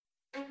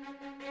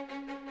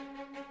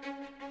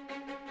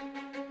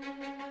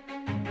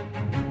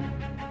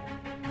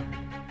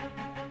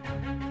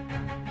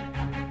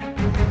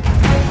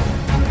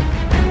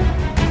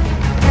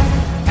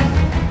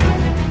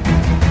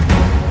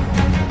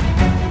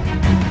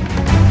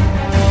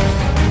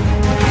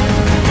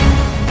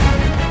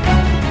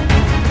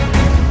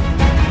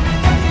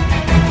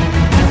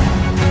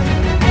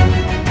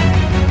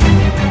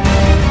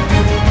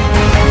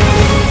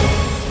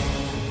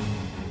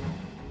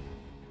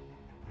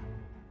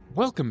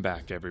Welcome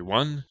back,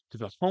 everyone, to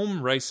the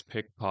Home Rice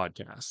Pick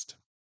podcast.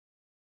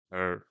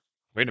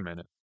 Wait a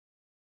minute.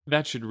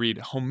 That should read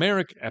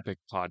Homeric Epic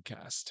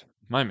Podcast.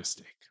 My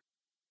mistake.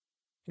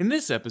 In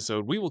this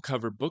episode, we will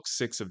cover Book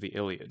 6 of the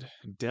Iliad,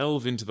 and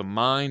delve into the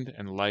mind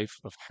and life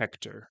of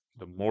Hector,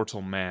 the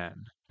mortal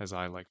man, as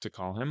I like to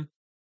call him.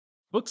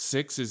 Book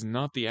 6 is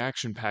not the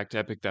action packed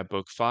epic that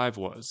Book 5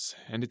 was,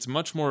 and it's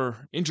much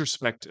more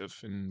introspective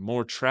and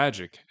more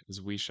tragic, as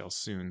we shall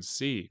soon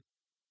see.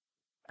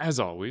 As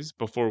always,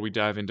 before we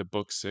dive into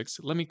Book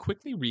 6, let me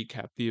quickly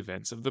recap the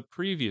events of the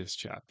previous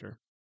chapter.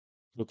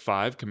 Book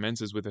 5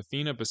 commences with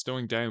Athena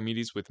bestowing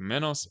Diomedes with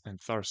Menos and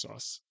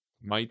Tharsos,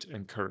 might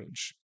and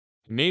courage,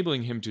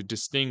 enabling him to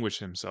distinguish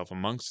himself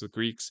amongst the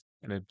Greeks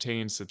and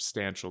obtain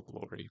substantial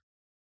glory.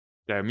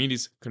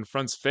 Diomedes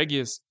confronts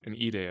Phegeus and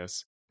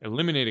Idaeus,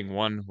 eliminating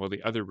one while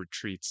the other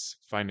retreats,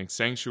 finding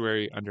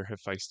sanctuary under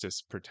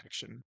Hephaestus'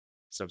 protection.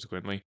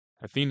 Subsequently,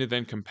 Athena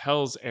then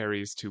compels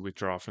Ares to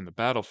withdraw from the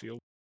battlefield,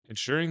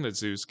 ensuring that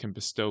Zeus can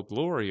bestow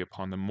glory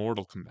upon the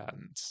mortal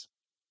combatants.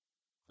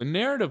 The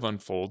narrative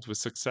unfolds with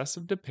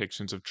successive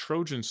depictions of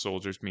Trojan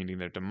soldiers meeting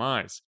their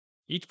demise,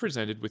 each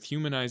presented with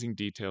humanizing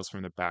details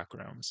from the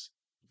backgrounds.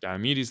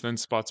 Diomedes then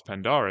spots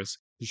Pandarus,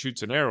 who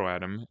shoots an arrow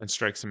at him and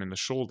strikes him in the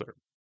shoulder.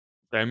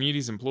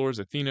 Diomedes implores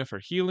Athena for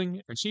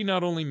healing, and she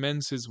not only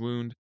mends his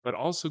wound, but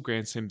also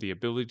grants him the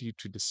ability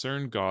to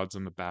discern gods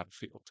on the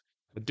battlefield.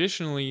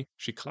 Additionally,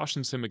 she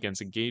cautions him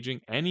against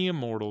engaging any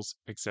immortals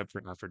except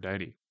for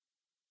Aphrodite.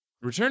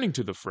 Returning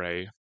to the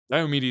fray,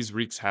 Diomedes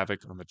wreaks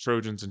havoc on the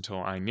Trojans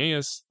until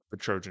Aeneas, the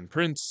Trojan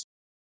prince,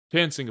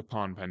 chancing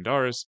upon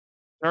Pandarus,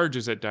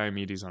 charges at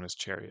Diomedes on his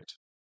chariot.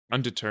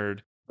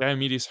 Undeterred,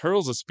 Diomedes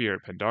hurls a spear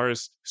at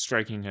Pandarus,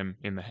 striking him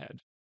in the head.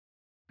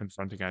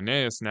 Confronting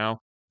Aeneas now,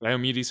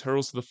 Diomedes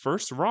hurls the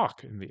first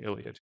rock in the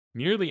Iliad,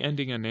 nearly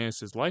ending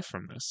Aeneas' life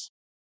from this.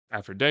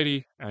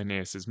 Aphrodite,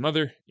 Aeneas'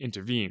 mother,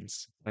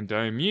 intervenes, and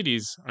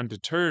Diomedes,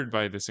 undeterred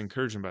by this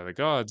incursion by the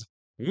gods,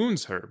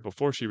 wounds her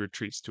before she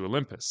retreats to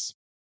Olympus.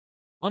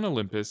 On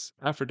Olympus,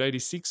 Aphrodite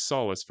seeks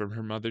solace from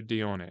her mother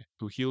Dione,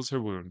 who heals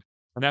her wound,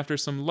 and after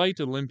some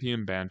light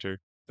Olympian banter,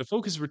 the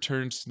focus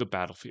returns to the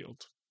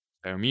battlefield.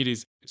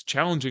 Diomedes is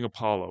challenging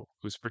Apollo,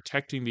 who is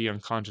protecting the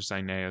unconscious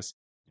Aeneas,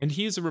 and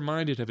he is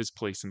reminded of his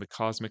place in the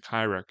cosmic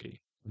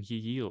hierarchy, and he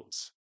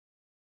yields.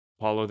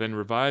 Apollo then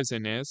revives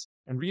Aeneas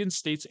and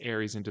reinstates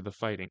Ares into the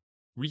fighting,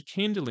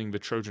 rekindling the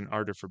Trojan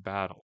ardor for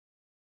battle.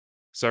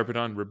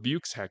 Sarpedon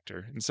rebukes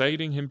Hector,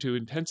 inciting him to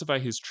intensify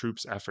his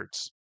troops'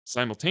 efforts.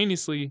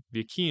 Simultaneously,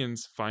 the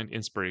Achaeans find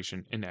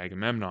inspiration in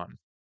Agamemnon.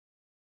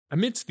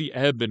 Amidst the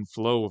ebb and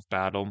flow of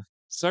battle,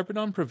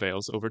 Sarpedon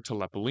prevails over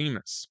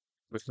Tlepolemus.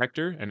 With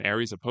Hector and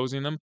Ares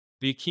opposing them,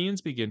 the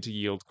Achaeans begin to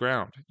yield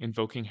ground,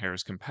 invoking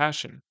Hera's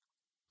compassion.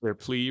 Their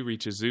plea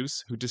reaches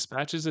Zeus, who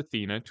dispatches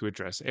Athena to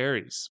address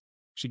Ares.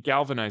 She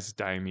galvanizes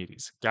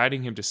Diomedes,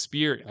 guiding him to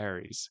spear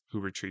Ares, who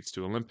retreats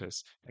to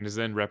Olympus and is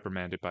then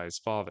reprimanded by his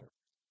father.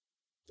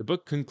 The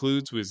book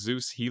concludes with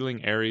Zeus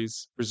healing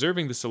Ares,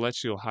 preserving the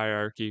celestial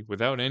hierarchy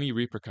without any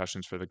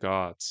repercussions for the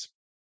gods.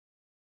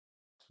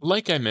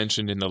 Like I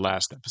mentioned in the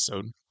last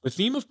episode, the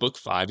theme of Book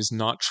 5 is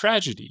not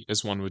tragedy,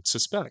 as one would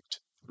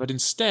suspect, but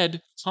instead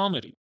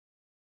comedy.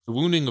 The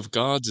wounding of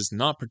gods is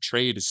not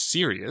portrayed as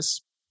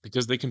serious,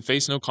 because they can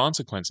face no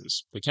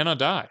consequences. They cannot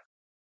die.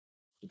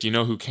 But do you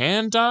know who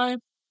can die?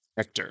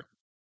 Hector.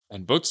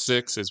 And Book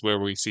 6 is where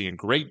we see in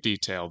great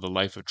detail the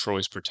life of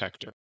Troy's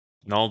protector,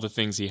 and all the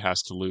things he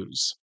has to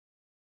lose.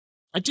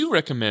 I do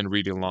recommend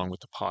reading along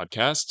with the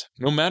podcast,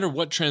 no matter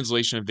what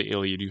translation of the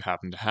Iliad you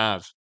happen to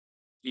have.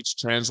 Each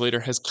translator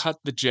has cut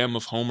the gem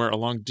of Homer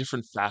along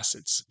different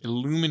facets,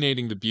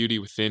 illuminating the beauty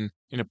within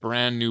in a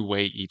brand new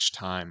way each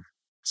time.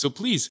 So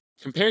please,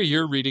 compare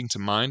your reading to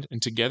mine, and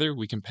together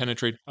we can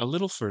penetrate a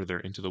little further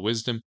into the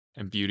wisdom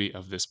and beauty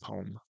of this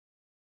poem.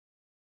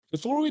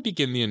 Before we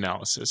begin the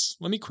analysis,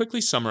 let me quickly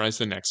summarize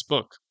the next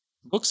book.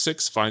 Book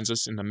 6 finds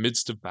us in the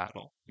midst of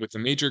battle, with the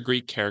major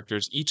Greek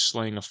characters each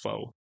slaying a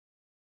foe.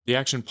 The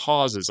action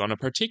pauses on a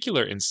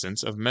particular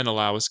instance of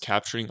Menelaus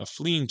capturing a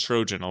fleeing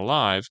Trojan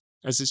alive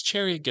as his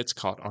chariot gets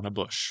caught on a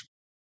bush.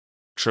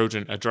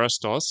 Trojan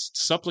Adrastos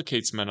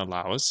supplicates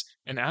Menelaus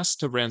and asks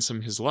to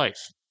ransom his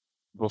life.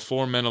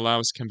 Before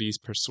Menelaus can be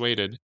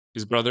persuaded,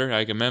 his brother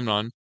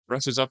Agamemnon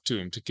rushes up to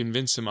him to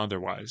convince him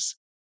otherwise.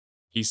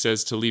 He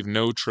says to leave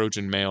no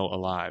Trojan male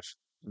alive,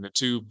 and the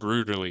two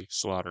brutally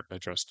slaughter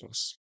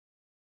Adrastos.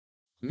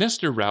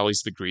 Nestor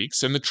rallies the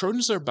Greeks, and the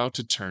Trojans are about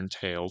to turn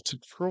tail to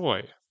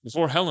Troy,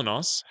 before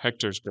Helenos,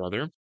 Hector's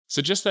brother,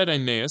 suggests that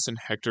Aeneas and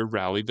Hector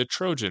rally the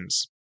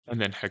Trojans,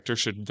 and then Hector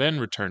should then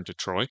return to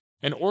Troy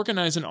and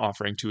organize an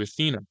offering to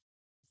Athena.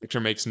 Hector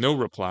makes no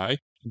reply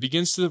and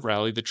begins to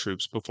rally the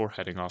troops before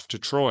heading off to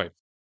Troy.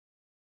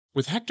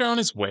 With Hector on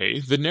his way,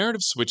 the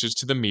narrative switches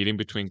to the meeting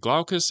between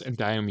Glaucus and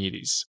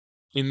Diomedes.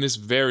 In this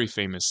very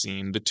famous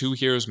scene, the two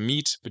heroes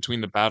meet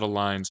between the battle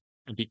lines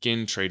and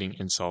begin trading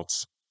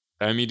insults.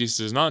 Diomedes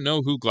does not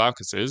know who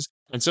Glaucus is,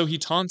 and so he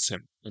taunts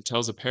him and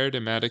tells a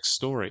paradigmatic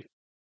story.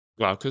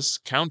 Glaucus,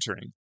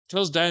 countering,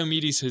 tells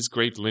Diomedes his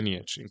great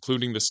lineage,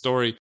 including the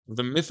story of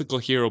the mythical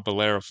hero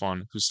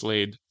Bellerophon who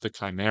slayed the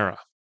Chimera.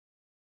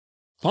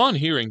 Upon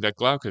hearing that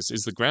Glaucus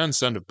is the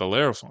grandson of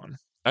Bellerophon,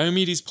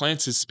 Diomedes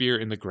plants his spear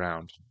in the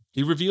ground.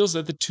 He reveals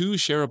that the two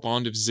share a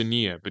bond of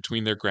xenia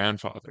between their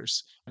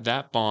grandfathers.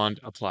 That bond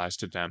applies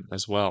to them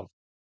as well.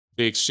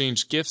 They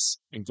exchange gifts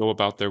and go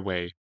about their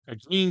way,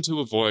 agreeing to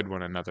avoid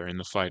one another in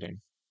the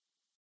fighting.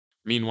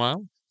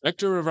 Meanwhile,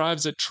 Hector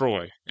arrives at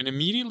Troy and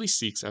immediately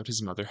seeks out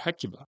his mother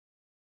Hecuba.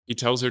 He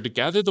tells her to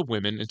gather the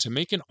women and to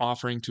make an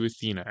offering to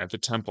Athena at the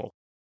temple.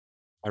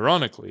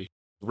 Ironically,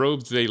 the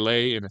robes they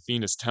lay in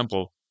Athena's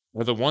temple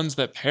are the ones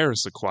that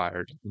Paris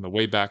acquired on the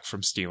way back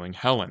from stealing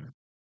Helen.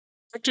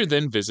 Hector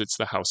then visits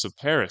the house of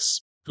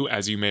Paris, who,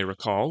 as you may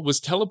recall,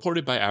 was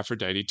teleported by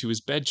Aphrodite to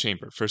his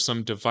bedchamber for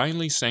some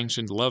divinely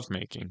sanctioned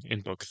lovemaking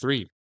in Book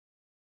 3.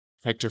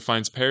 Hector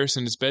finds Paris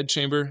in his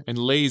bedchamber and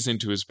lays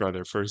into his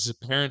brother for his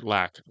apparent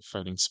lack of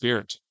fighting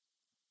spirit.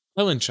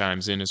 Helen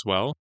chimes in as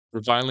well,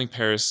 reviling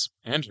Paris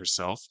and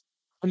herself,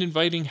 and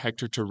inviting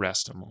Hector to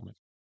rest a moment.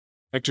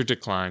 Hector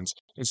declines,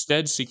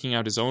 instead seeking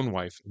out his own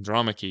wife,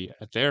 Andromache,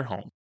 at their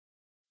home.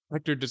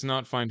 Hector does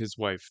not find his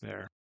wife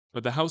there,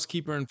 but the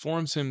housekeeper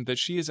informs him that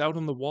she is out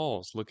on the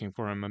walls looking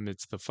for him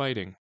amidst the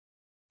fighting.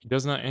 He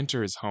does not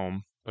enter his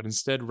home, but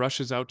instead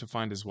rushes out to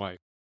find his wife.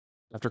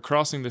 After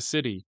crossing the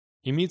city,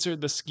 he meets her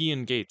at the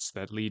Scaean gates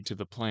that lead to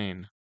the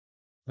plain.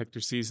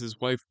 Hector sees his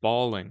wife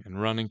bawling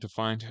and running to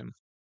find him.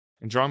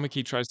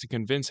 Andromache tries to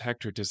convince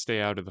Hector to stay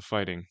out of the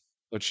fighting,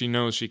 but she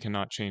knows she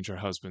cannot change her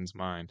husband's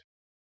mind.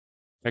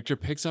 Hector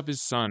picks up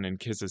his son and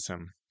kisses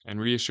him, and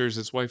reassures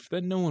his wife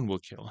that no one will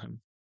kill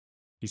him.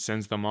 He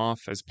sends them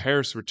off as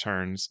Paris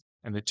returns,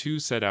 and the two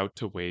set out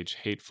to wage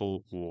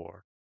hateful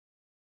war.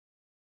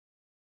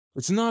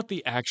 It's not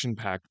the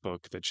action-packed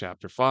book that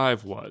Chapter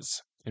 5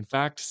 was. In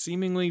fact,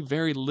 seemingly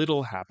very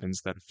little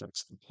happens that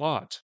affects the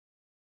plot.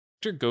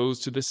 Hector goes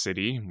to the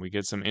city, we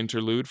get some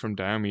interlude from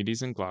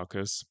Diomedes and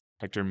Glaucus.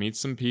 Hector meets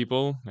some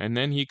people, and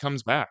then he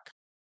comes back.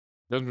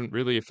 It doesn't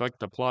really affect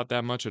the plot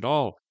that much at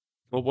all,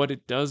 but what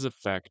it does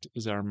affect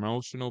is our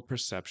emotional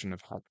perception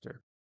of Hector.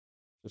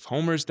 If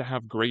Homer is to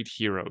have great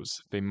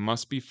heroes, they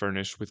must be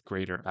furnished with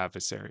greater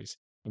adversaries.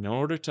 In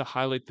order to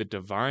highlight the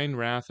divine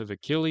wrath of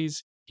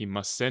Achilles, he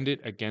must send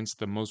it against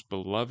the most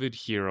beloved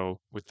hero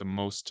with the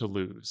most to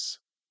lose,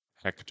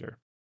 Hector.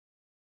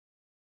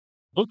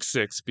 Book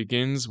 6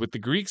 begins with the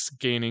Greeks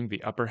gaining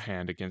the upper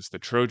hand against the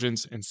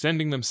Trojans and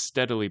sending them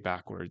steadily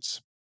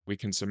backwards. We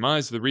can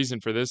surmise the reason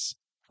for this.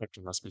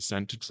 Hector must be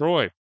sent to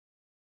Troy.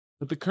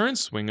 But the current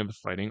swing of the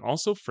fighting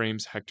also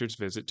frames Hector's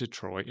visit to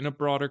Troy in a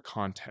broader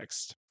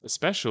context,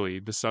 especially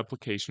the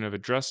supplication of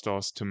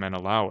Adrastos to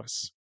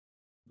Menelaus.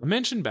 I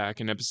mentioned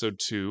back in episode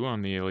 2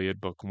 on the Iliad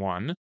Book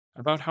 1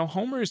 about how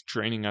Homer is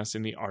training us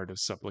in the art of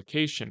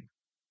supplication.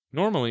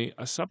 Normally,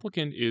 a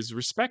supplicant is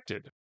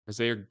respected, as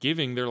they are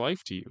giving their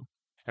life to you,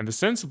 and the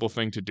sensible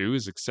thing to do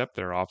is accept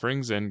their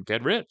offerings and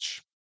get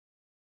rich.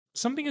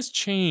 Something has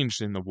changed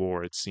in the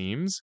war, it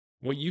seems.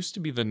 What used to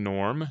be the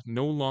norm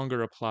no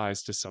longer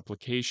applies to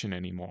supplication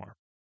anymore.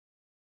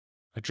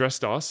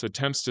 Adrastos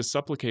attempts to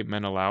supplicate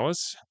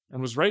Menelaus,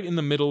 and was right in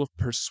the middle of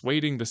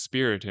persuading the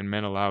spirit in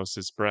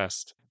Menelaus's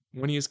breast,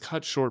 when he is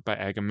cut short by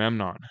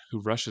Agamemnon,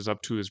 who rushes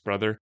up to his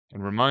brother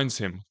and reminds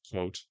him,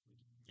 quote,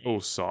 "O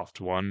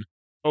soft one,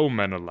 O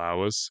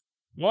Menelaus,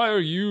 why are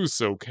you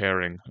so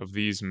caring of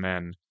these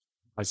men?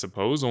 I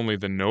suppose only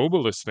the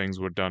noblest things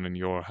were done in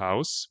your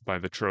house by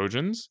the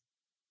Trojans.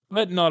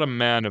 Let not a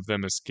man of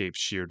them escape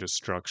sheer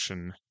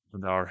destruction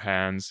at our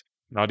hands,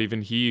 not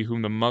even he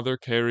whom the mother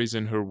carries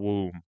in her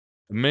womb.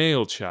 The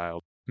male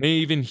child, may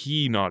even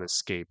he not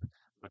escape,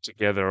 but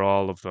together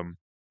all of them,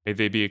 may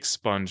they be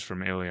expunged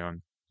from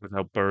Ilion,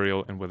 without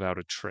burial and without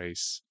a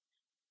trace."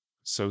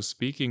 So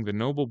speaking, the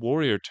noble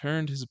warrior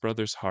turned his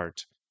brother's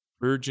heart,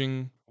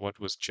 urging what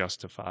was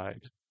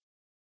justified.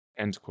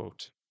 End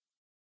quote.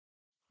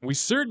 We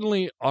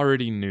certainly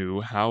already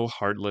knew how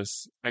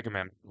heartless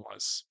Agamemnon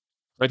was,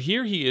 but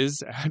here he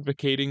is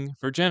advocating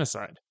for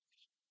genocide.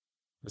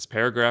 This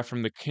paragraph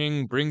from the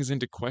king brings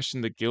into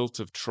question the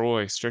guilt of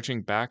Troy,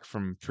 stretching back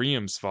from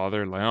Priam's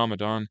father,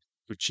 Laomedon,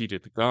 who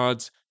cheated the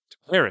gods, to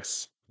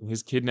Paris in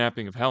his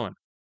kidnapping of Helen.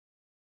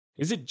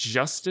 Is it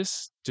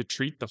justice to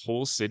treat the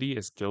whole city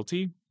as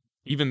guilty,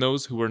 even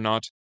those who were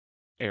not,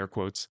 air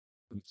quotes,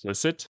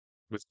 complicit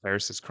with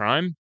Paris's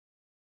crime?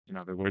 In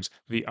other words,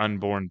 the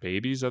unborn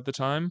babies at the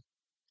time?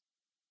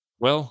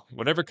 Well,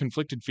 whatever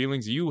conflicted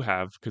feelings you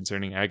have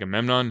concerning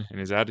Agamemnon and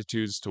his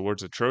attitudes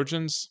towards the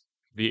Trojans,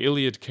 the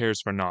Iliad cares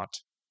for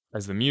naught,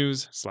 as the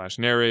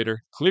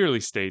muse/narrator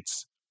clearly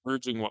states,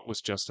 urging what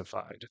was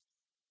justified.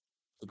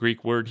 The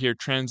Greek word here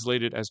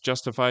translated as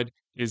justified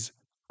is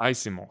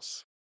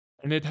aisimos,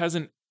 and it has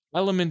an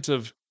element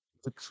of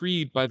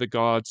decreed by the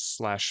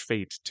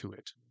gods/fate to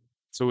it,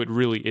 so it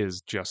really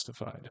is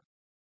justified.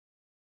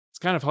 It's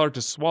kind of hard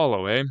to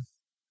swallow, eh?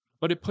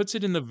 But it puts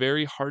it in the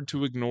very hard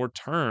to ignore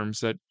terms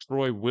that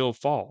Troy will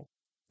fall.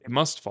 It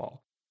must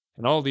fall.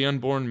 And all the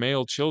unborn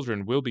male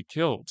children will be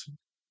killed.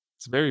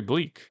 It's very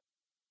bleak.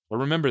 But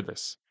remember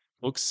this.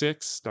 Book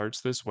 6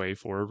 starts this way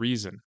for a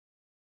reason.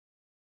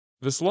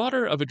 The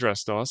slaughter of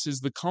Adrastos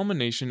is the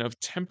culmination of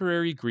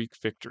temporary Greek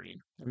victory,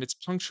 and it's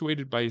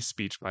punctuated by a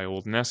speech by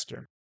old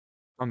Nestor.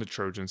 On the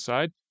Trojan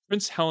side,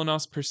 Prince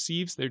Helenos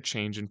perceives their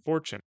change in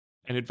fortune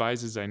and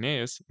advises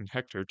Aeneas and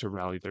Hector to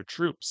rally their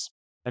troops,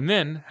 and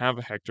then have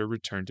Hector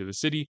return to the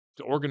city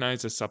to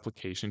organize a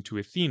supplication to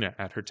Athena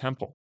at her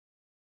temple.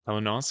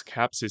 Helenos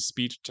caps his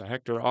speech to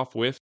Hector off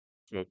with,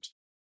 quote,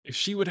 "If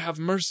she would have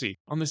mercy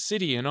on the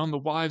city and on the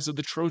wives of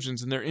the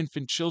Trojans and their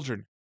infant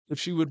children, if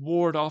she would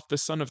ward off the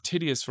son of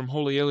Tydeus from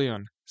holy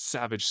Ilion,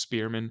 savage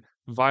spearman,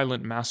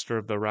 violent master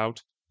of the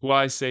rout, who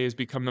I say has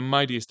become the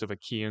mightiest of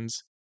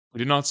Achaeans. I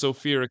do not so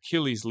fear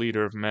Achilles,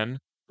 leader of men,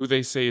 who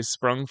they say is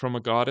sprung from a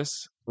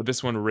goddess, but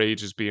this one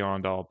rages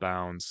beyond all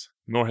bounds,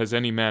 nor has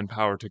any man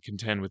power to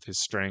contend with his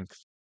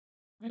strength."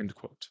 End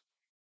quote.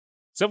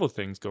 Several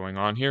things going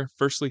on here.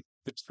 Firstly,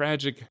 the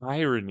tragic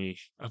irony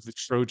of the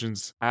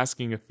Trojans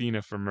asking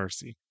Athena for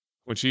mercy,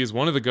 when she is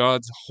one of the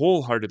gods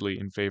wholeheartedly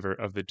in favor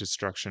of the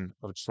destruction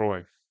of Troy.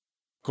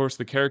 Of course,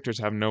 the characters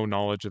have no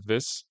knowledge of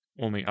this,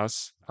 only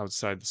us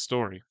outside the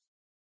story.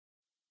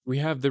 We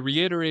have the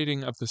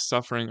reiterating of the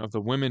suffering of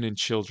the women and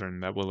children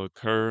that will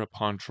occur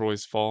upon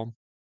Troy's fall,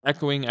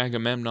 echoing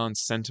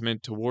Agamemnon's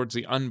sentiment towards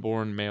the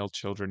unborn male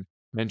children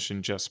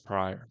mentioned just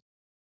prior.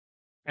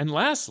 And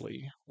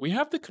lastly, we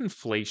have the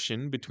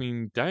conflation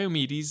between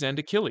Diomedes and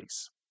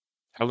Achilles.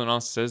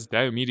 Helenos says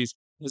Diomedes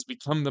has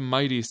become the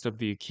mightiest of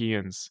the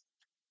Achaeans.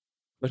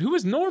 But who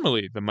is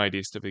normally the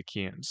mightiest of the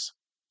Achaeans?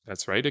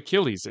 That's right,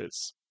 Achilles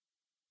is.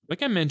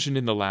 Like I mentioned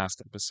in the last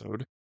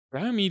episode,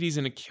 Diomedes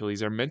and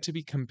Achilles are meant to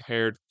be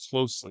compared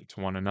closely to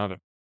one another.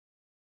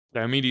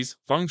 Diomedes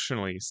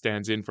functionally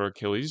stands in for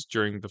Achilles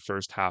during the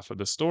first half of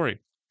the story,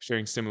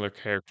 sharing similar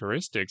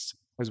characteristics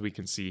as we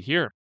can see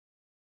here.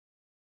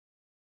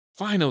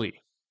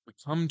 Finally, we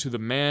come to the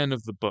man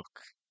of the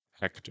book,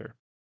 Hector.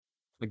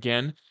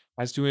 Again,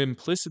 as to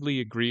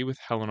implicitly agree with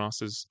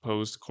Helenos'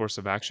 supposed course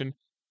of action,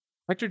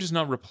 Hector does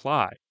not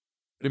reply,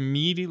 but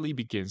immediately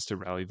begins to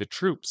rally the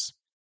troops.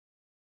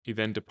 He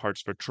then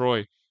departs for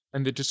Troy,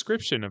 and the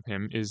description of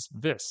him is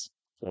this,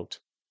 quote,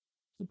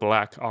 "The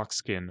black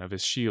oxskin of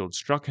his shield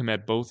struck him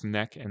at both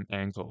neck and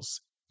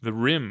ankles, the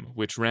rim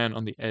which ran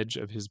on the edge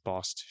of his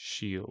bossed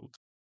shield."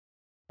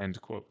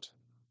 End quote.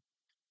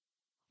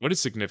 What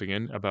is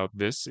significant about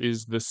this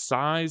is the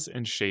size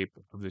and shape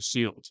of the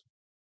shield.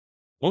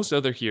 Most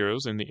other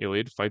heroes in the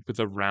Iliad fight with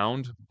a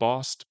round,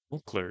 bossed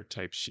buckler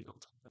type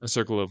shield, a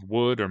circle of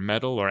wood or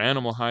metal or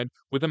animal hide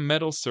with a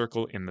metal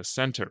circle in the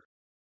center.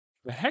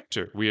 But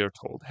Hector, we are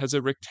told, has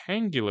a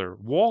rectangular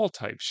wall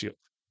type shield,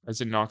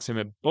 as it knocks him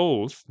at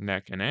both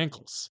neck and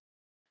ankles.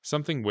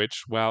 Something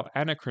which, while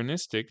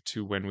anachronistic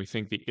to when we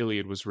think the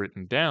Iliad was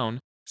written down,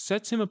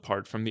 sets him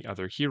apart from the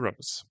other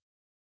heroes.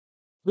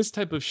 This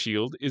type of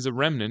shield is a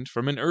remnant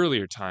from an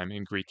earlier time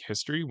in Greek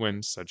history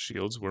when such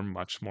shields were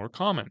much more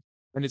common,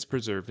 and is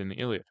preserved in the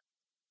Iliad.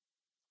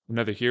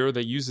 Another hero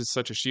that uses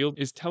such a shield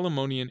is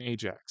Telamonian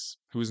Ajax,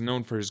 who is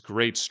known for his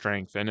great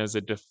strength and as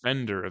a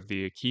defender of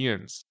the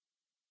Achaeans.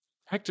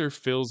 Hector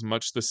fills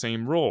much the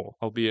same role,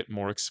 albeit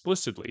more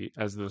explicitly,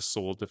 as the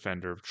sole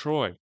defender of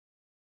Troy.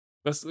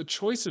 Thus, the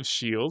choice of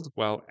shield,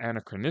 while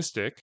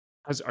anachronistic,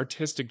 has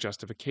artistic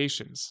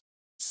justifications.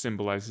 It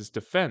symbolizes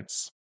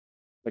defense.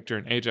 Hector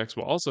and Ajax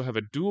will also have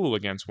a duel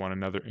against one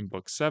another in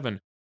Book 7,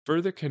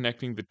 further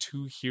connecting the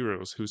two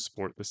heroes who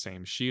sport the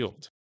same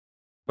shield.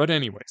 But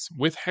anyways,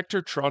 with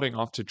Hector trotting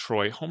off to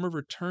Troy, Homer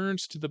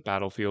returns to the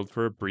battlefield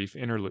for a brief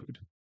interlude.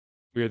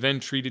 We are then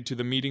treated to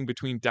the meeting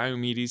between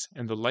Diomedes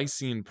and the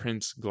Lycian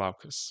prince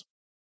Glaucus.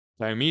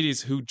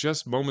 Diomedes, who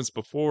just moments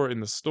before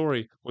in the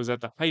story was at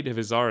the height of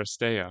his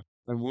Aristeia,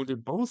 and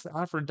wounded both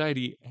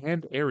Aphrodite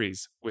and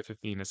Ares with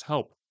Athena's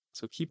help,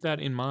 so keep that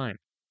in mind.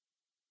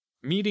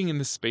 Meeting in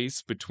the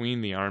space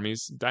between the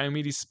armies,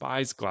 Diomedes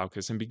spies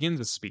Glaucus and begins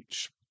a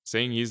speech,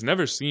 saying he's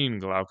never seen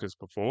Glaucus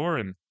before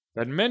and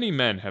that many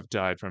men have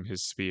died from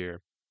his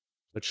spear.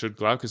 But should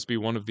Glaucus be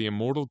one of the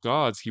immortal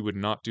gods, he would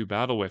not do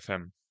battle with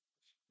him.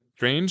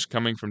 Strange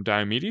coming from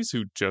Diomedes,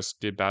 who just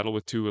did battle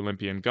with two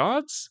Olympian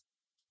gods?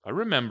 But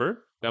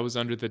remember, that was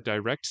under the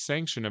direct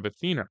sanction of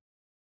Athena.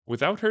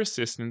 Without her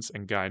assistance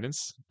and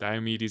guidance,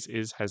 Diomedes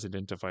is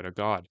hesitant to fight a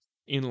god,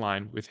 in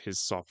line with his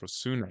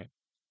Sophrosune.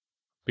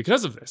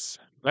 Because of this,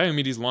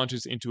 Diomedes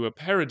launches into a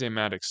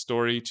paradigmatic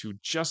story to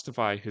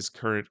justify his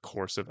current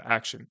course of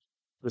action.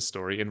 The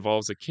story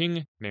involves a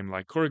king named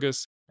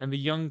Lycurgus and the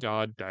young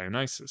god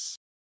Dionysus.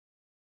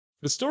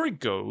 The story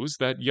goes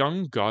that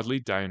young godly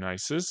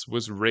Dionysus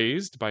was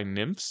raised by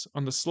nymphs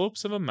on the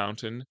slopes of a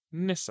mountain,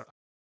 Nyssa.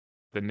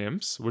 The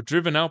nymphs were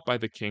driven out by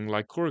the king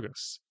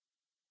Lycurgus.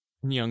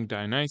 And young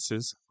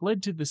Dionysus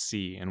fled to the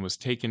sea and was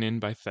taken in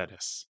by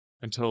Thetis,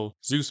 until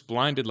Zeus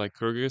blinded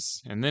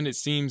Lycurgus, and then it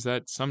seems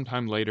that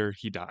sometime later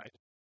he died.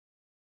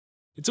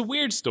 It's a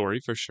weird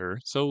story for sure,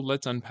 so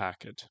let's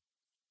unpack it.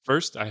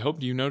 First, I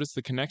hope you notice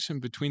the connection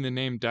between the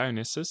name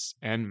Dionysus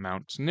and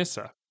Mount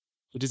Nyssa.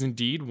 It is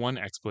indeed one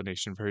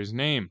explanation for his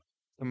name,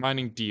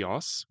 combining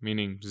Dios,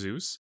 meaning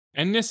Zeus,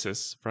 and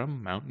Nissus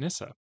from Mount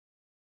Nyssa.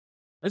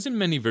 As in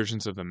many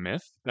versions of the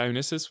myth,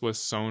 Dionysus was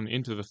sewn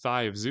into the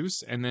thigh of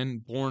Zeus and then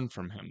born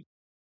from him.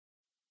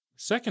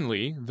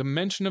 Secondly, the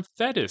mention of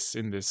Thetis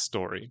in this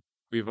story.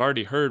 We've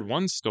already heard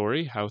one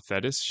story how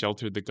Thetis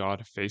sheltered the god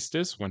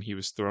Hephaestus when he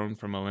was thrown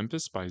from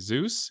Olympus by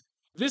Zeus.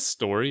 This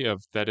story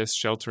of Thetis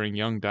sheltering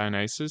young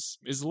Dionysus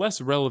is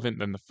less relevant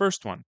than the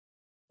first one.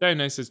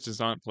 Dionysus does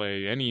not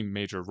play any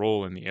major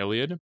role in the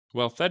Iliad,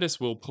 while Thetis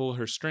will pull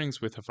her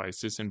strings with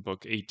Hephaestus in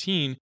Book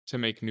 18 to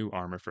make new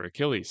armor for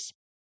Achilles.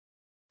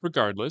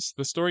 Regardless,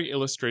 the story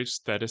illustrates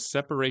Thetis'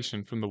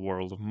 separation from the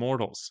world of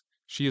mortals.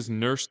 She has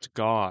nursed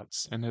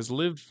gods and has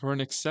lived for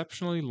an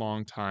exceptionally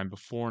long time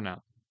before now.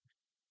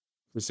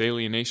 This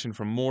alienation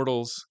from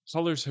mortals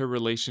colors her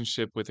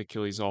relationship with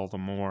Achilles all the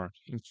more,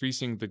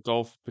 increasing the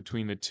gulf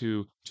between the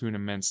two to an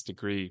immense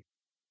degree.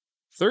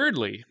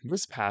 Thirdly,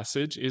 this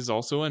passage is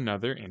also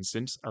another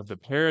instance of the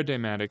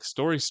paradigmatic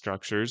story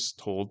structures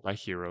told by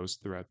heroes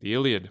throughout the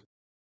Iliad.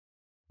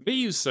 They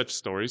use such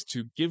stories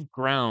to give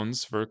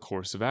grounds for a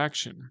course of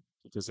action.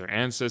 Because their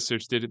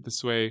ancestors did it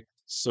this way,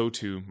 so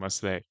too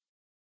must they.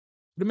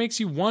 But it makes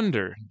you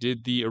wonder,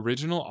 did the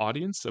original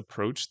audience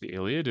approach the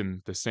Iliad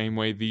in the same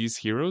way these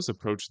heroes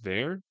approached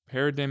their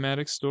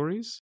paradigmatic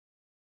stories?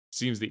 It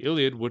seems the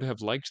Iliad would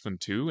have liked them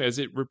to, as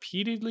it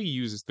repeatedly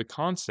uses the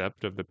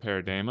concept of the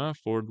paradigma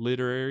for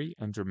literary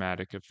and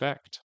dramatic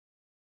effect.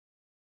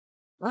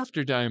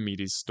 After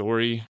Diomedes'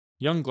 story,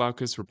 young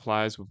Glaucus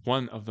replies with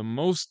one of the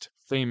most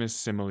famous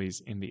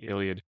similes in the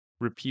Iliad,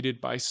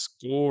 repeated by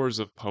scores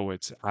of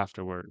poets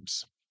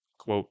afterwards.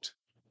 Quote,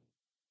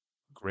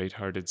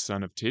 "Great-hearted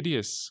son of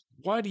Tydeus,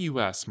 why do you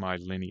ask my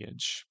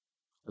lineage?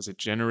 As a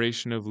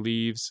generation of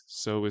leaves,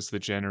 so is the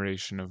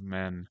generation of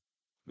men.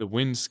 The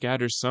wind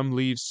scatters some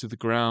leaves to the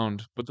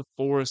ground, but the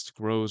forest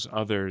grows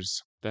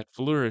others, that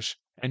flourish,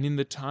 and in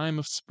the time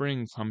of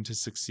spring come to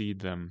succeed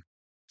them.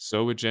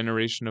 So a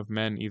generation of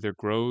men either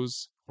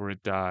grows or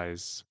it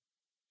dies."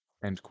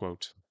 End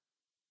quote.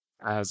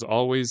 As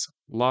always,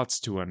 lots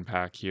to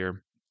unpack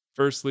here.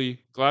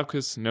 Firstly,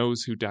 Glaucus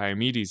knows who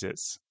Diomedes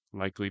is,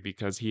 likely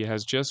because he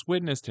has just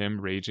witnessed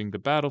him raging the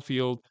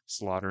battlefield,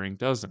 slaughtering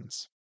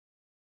dozens.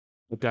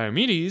 But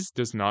Diomedes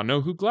does not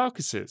know who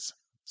Glaucus is.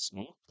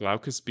 So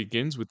Glaucus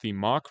begins with the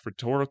mock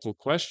rhetorical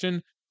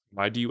question,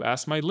 "Why do you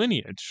ask my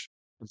lineage?"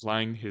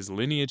 implying his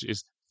lineage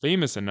is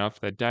famous enough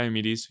that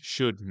Diomedes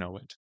should know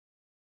it.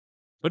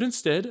 But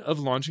instead of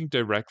launching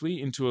directly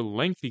into a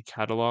lengthy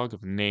catalog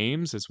of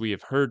names as we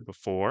have heard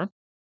before,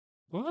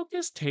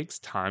 Glaucus takes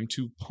time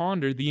to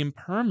ponder the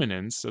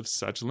impermanence of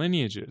such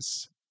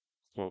lineages.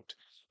 Quote,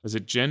 "As a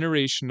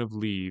generation of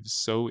leaves,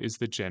 so is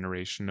the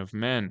generation of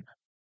men."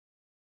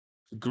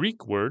 The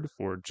Greek word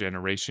for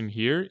generation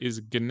here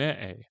is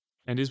genee,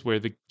 and is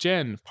where the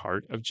gen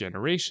part of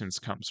generations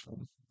comes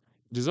from.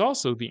 It is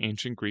also the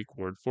ancient Greek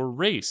word for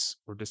race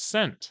or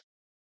descent.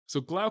 So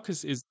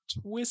Glaucus is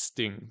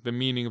twisting the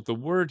meaning of the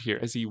word here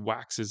as he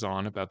waxes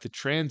on about the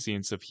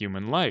transience of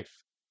human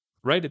life,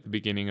 right at the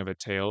beginning of a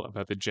tale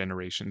about the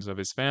generations of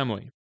his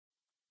family.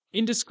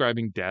 In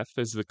describing death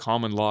as the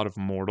common lot of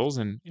mortals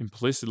and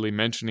implicitly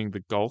mentioning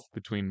the gulf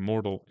between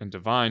mortal and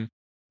divine,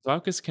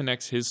 Glaucus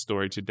connects his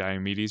story to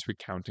Diomedes'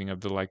 recounting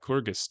of the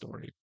Lycurgus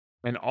story,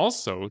 and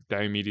also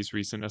Diomedes'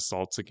 recent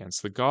assaults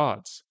against the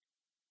gods.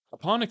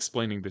 Upon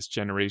explaining this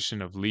generation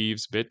of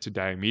leaves bit to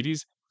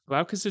Diomedes,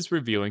 Glaucus is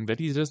revealing that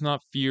he does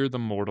not fear the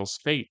mortal's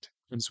fate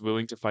and is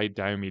willing to fight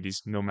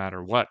Diomedes no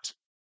matter what.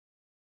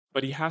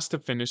 But he has to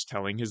finish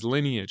telling his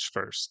lineage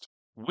first,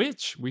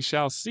 which, we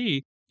shall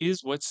see,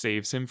 is what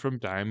saves him from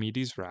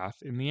Diomedes'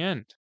 wrath in the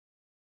end.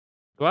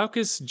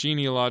 Glaucus'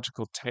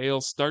 genealogical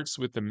tale starts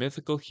with the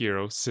mythical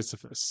hero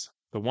Sisyphus,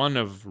 the one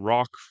of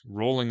rock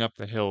rolling up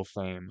the hill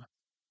fame.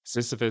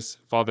 Sisyphus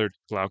fathered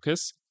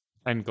Glaucus,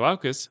 and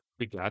Glaucus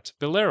begat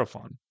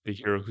Bellerophon, the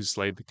hero who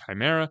slayed the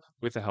Chimera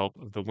with the help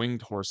of the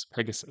winged horse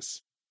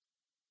Pegasus.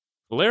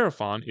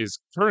 Bellerophon is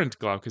current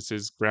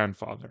Glaucus's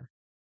grandfather.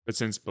 But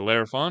since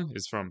Bellerophon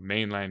is from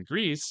mainland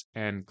Greece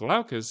and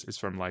Glaucus is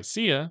from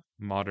Lycia,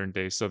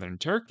 modern-day southern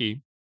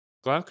Turkey,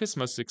 Glaucus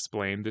must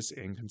explain this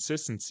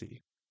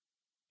inconsistency.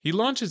 He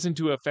launches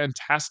into a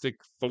fantastic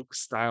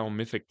folk-style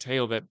mythic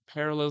tale that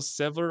parallels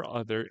several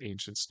other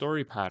ancient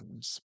story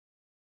patterns.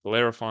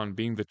 Bellerophon,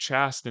 being the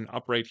chaste and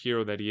upright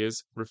hero that he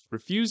is,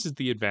 refuses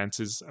the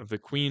advances of the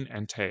queen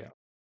Antea,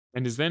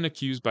 and is then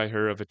accused by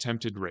her of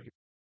attempted rape.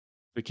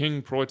 The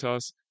king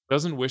Proetos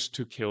doesn't wish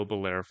to kill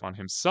Bellerophon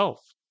himself,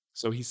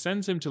 so he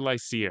sends him to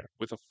Lycia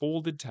with a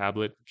folded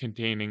tablet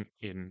containing,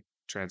 in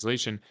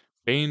translation,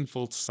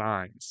 baneful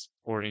signs,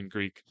 or in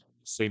Greek,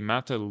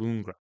 semata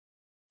lungra.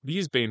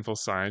 These baneful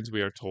signs,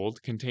 we are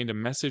told, contained a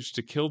message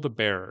to kill the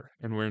bearer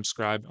and were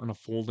inscribed on a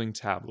folding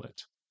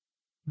tablet.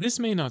 This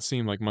may not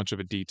seem like much of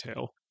a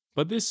detail,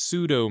 but this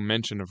pseudo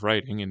mention of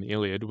writing in the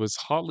Iliad was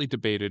hotly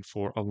debated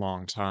for a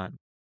long time.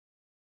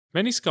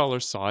 Many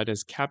scholars saw it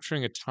as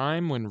capturing a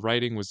time when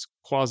writing was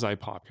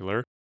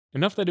quasi-popular,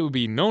 enough that it would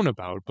be known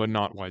about but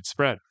not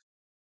widespread.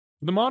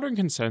 The modern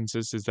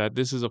consensus is that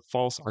this is a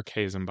false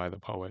archaism by the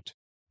poet,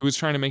 who is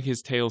trying to make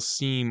his tale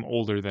seem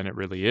older than it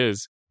really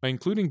is, by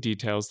including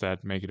details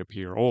that make it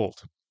appear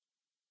old.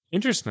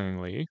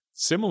 Interestingly,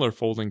 similar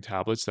folding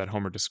tablets that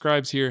Homer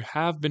describes here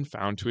have been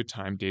found to a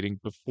time dating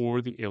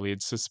before the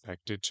Iliad's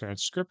suspected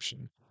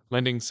transcription,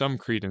 lending some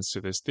credence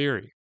to this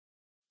theory.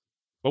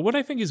 But what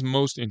I think is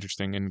most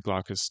interesting in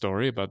Glaucus'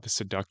 story about the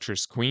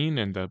seductress queen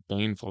and the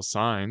baneful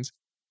signs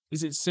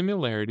is its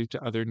similarity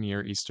to other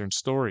Near Eastern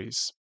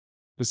stories.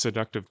 The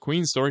seductive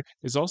queen story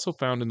is also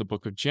found in the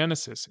book of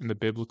Genesis in the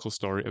biblical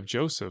story of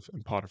Joseph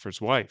and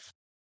Potiphar's wife,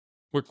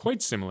 where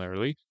quite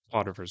similarly,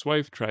 Potiphar's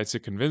wife tries to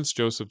convince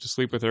Joseph to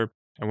sleep with her,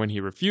 and when he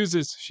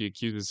refuses, she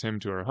accuses him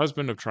to her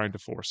husband of trying to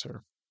force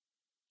her.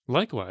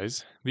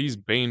 Likewise, these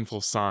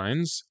baneful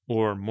signs,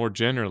 or more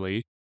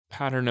generally,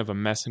 pattern of a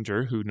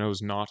messenger who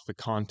knows not the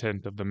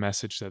content of the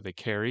message that they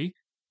carry,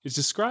 is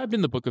described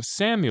in the book of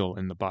Samuel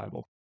in the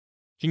Bible.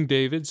 King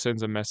David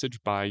sends a message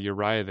by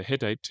Uriah the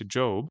Hittite to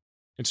Job,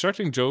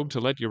 instructing Job to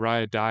let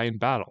Uriah die in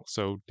battle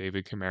so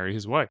David can marry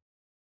his wife.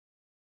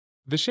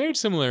 The shared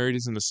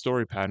similarities in the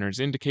story patterns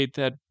indicate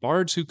that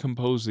bards who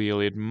composed the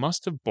Iliad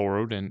must have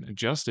borrowed and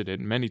adjusted it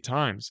many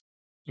times,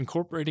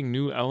 incorporating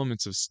new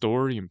elements of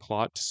story and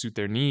plot to suit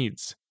their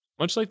needs,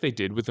 much like they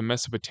did with the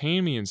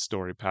Mesopotamian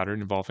story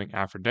pattern involving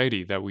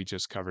Aphrodite that we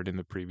just covered in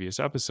the previous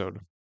episode.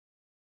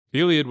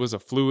 The Iliad was a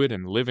fluid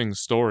and living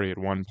story at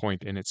one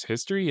point in its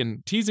history,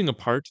 and teasing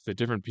apart the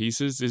different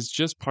pieces is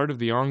just part of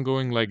the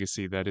ongoing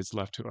legacy that is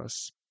left to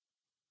us.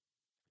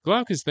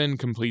 Glaucus then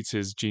completes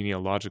his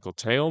genealogical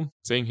tale,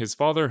 saying his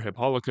father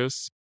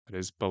Hippolochus, that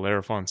is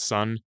Bellerophon's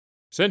son,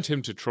 sent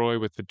him to Troy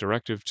with the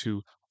directive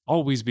to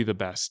always be the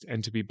best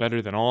and to be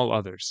better than all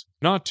others,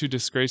 not to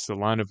disgrace the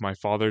line of my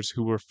fathers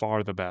who were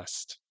far the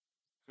best.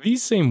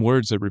 These same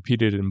words are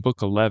repeated in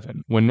Book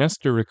 11 when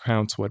Nestor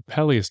recounts what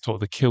Peleus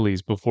told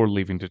Achilles before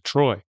leaving to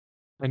Troy,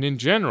 and in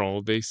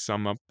general they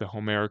sum up the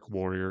Homeric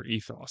warrior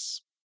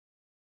ethos.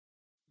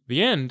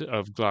 The end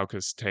of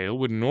Glaucus' tale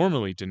would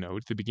normally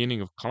denote the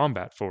beginning of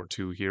combat for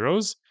two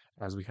heroes,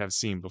 as we have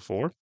seen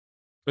before,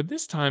 but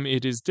this time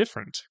it is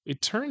different.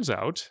 It turns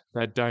out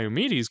that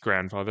Diomedes'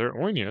 grandfather,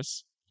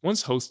 Oeneus,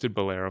 once hosted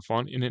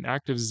Bellerophon in an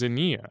act of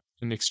Xenia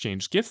and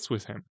exchanged gifts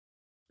with him,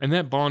 and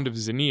that bond of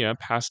Xenia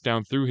passed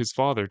down through his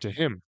father to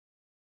him.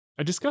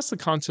 I discussed the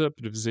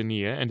concept of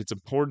Xenia and its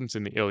importance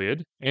in the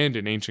Iliad, and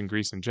in ancient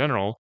Greece in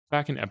general,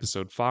 back in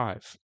episode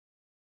 5.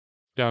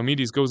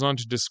 Diomedes goes on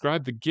to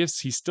describe the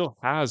gifts he still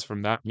has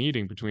from that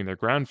meeting between their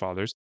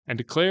grandfathers, and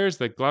declares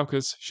that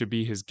Glaucus should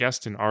be his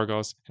guest in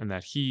Argos and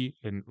that he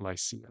in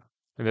Lycia,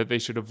 and that they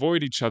should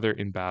avoid each other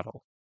in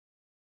battle.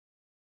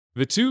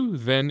 The two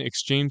then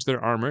exchange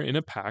their armor in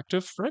a pact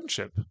of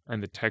friendship,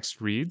 and the text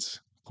reads,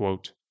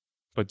 quote,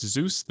 "But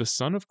Zeus the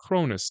son of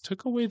Cronus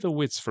took away the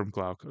wits from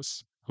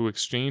Glaucus, who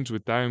exchanged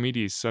with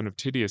Diomedes son of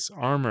Tydeus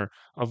armor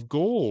of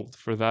gold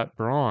for that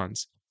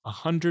bronze,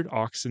 100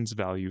 oxen's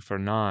value for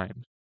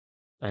 9.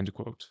 End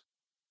quote.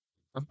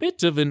 A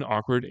bit of an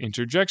awkward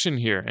interjection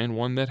here, and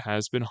one that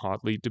has been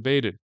hotly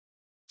debated.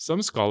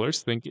 Some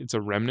scholars think it's a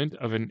remnant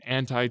of an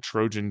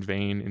anti-Trojan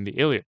vein in the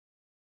Iliad.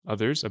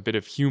 Others, a bit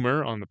of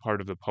humor on the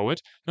part of the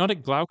poet, not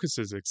at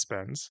Glaucus's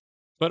expense,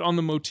 but on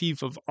the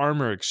motif of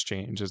armor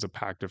exchange as a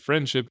pact of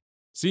friendship,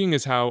 seeing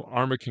as how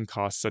armor can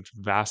cost such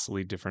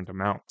vastly different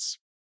amounts.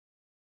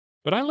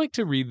 But I like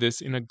to read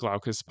this in a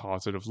Glaucus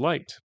positive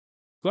light.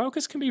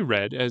 Glaucus can be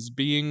read as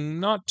being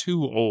not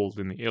too old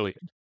in the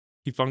Iliad.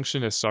 He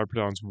functioned as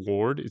Sarpedon's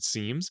ward, it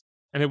seems,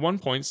 and at one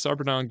point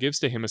Sarpedon gives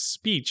to him a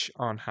speech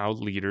on how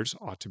leaders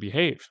ought to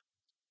behave.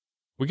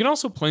 We can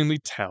also plainly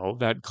tell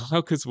that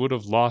Glaucus would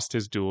have lost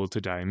his duel to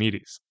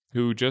Diomedes,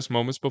 who just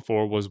moments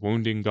before was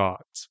wounding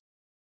gods.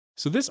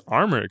 So this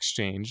armor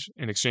exchange,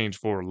 in exchange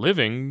for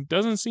living,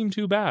 doesn't seem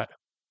too bad.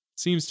 It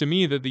seems to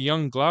me that the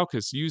young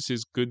Glaucus used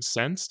his good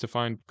sense to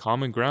find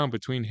common ground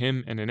between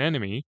him and an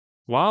enemy,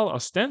 while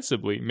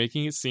ostensibly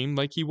making it seem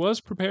like he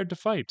was prepared to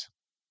fight.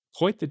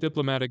 Quite the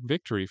diplomatic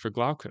victory for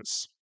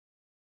Glaucus.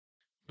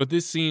 But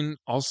this scene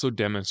also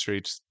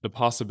demonstrates the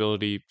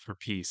possibility for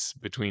peace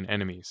between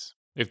enemies,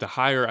 if the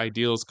higher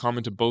ideals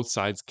common to both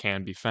sides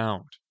can be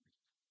found.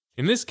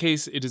 In this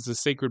case, it is the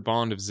sacred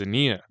bond of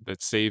Xenia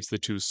that saves the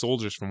two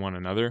soldiers from one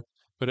another,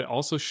 but it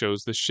also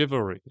shows the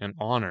chivalry and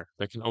honor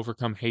that can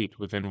overcome hate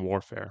within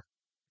warfare.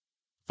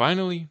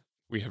 Finally,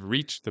 we have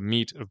reached the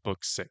meat of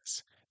Book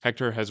 6.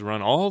 Hector has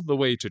run all the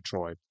way to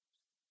Troy.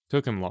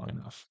 Took him long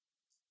enough.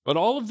 But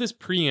all of this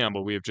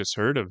preamble we have just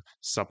heard of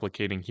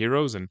supplicating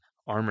heroes and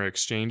armor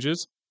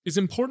exchanges is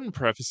important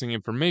prefacing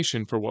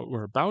information for what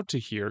we're about to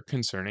hear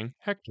concerning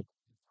Hector.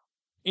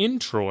 In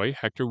Troy,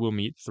 Hector will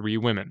meet 3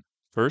 women.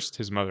 First,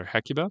 his mother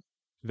Hecuba,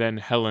 then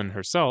Helen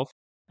herself,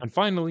 and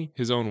finally,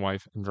 his own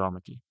wife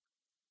Andromache.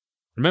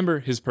 Remember,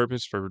 his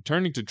purpose for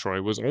returning to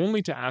Troy was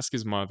only to ask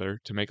his mother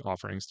to make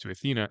offerings to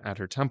Athena at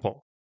her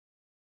temple.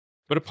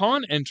 But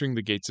upon entering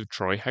the gates of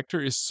Troy,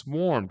 Hector is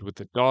swarmed with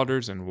the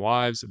daughters and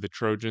wives of the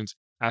Trojans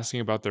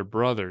asking about their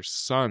brothers,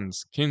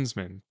 sons,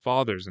 kinsmen,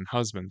 fathers, and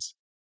husbands.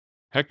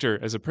 Hector,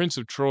 as a prince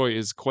of Troy,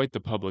 is quite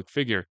the public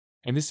figure,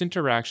 and this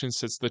interaction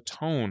sets the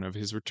tone of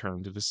his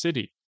return to the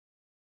city.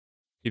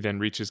 He then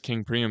reaches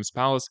King Priam's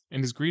palace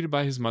and is greeted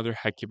by his mother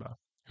Hecuba,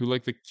 who,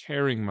 like the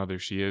caring mother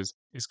she is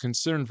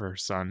concerned for her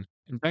son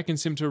and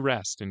beckons him to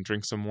rest and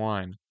drink some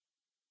wine.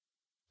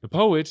 The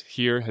poet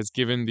here has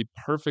given the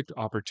perfect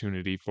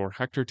opportunity for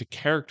Hector to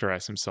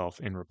characterize himself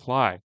in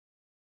reply.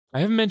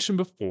 I have mentioned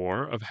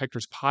before of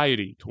Hector's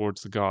piety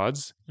towards the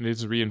gods, and it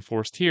is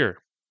reinforced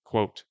here.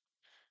 Quote,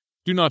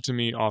 "Do not to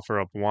me offer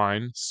up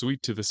wine,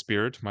 sweet to the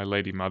spirit, my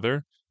lady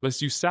mother,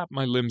 lest you sap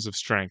my limbs of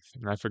strength,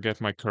 and I forget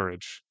my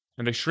courage.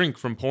 And I shrink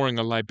from pouring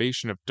a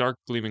libation of dark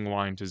gleaming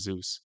wine to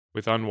Zeus,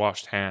 with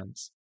unwashed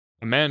hands.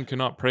 A man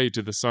cannot pray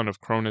to the son of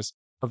Cronus,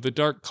 of the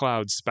dark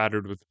clouds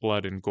spattered with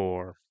blood and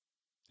gore."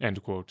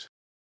 End quote.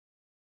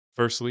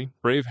 Firstly,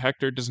 brave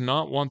Hector does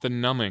not want the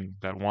numbing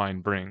that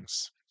wine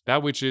brings,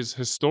 that which is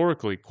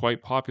historically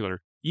quite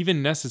popular,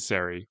 even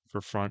necessary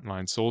for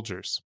frontline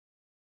soldiers.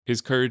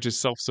 His courage is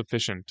self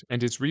sufficient,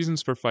 and his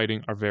reasons for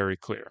fighting are very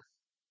clear.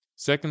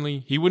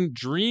 Secondly, he wouldn't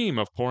dream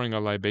of pouring a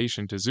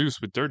libation to Zeus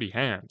with dirty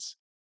hands.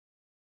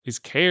 His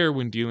care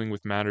when dealing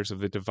with matters of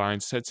the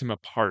divine sets him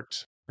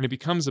apart, and it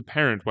becomes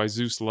apparent why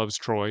Zeus loves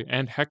Troy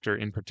and Hector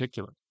in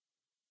particular.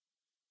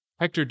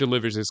 Hector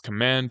delivers his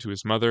command to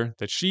his mother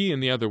that she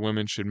and the other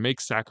women should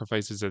make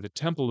sacrifices at the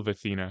temple of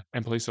Athena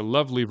and place a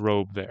lovely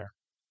robe there.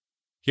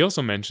 He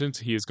also mentions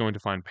he is going to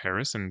find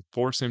Paris and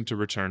force him to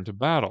return to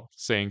battle,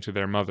 saying to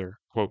their mother,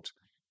 quote,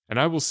 "And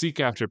I will seek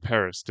after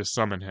Paris to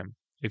summon him.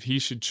 If he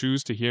should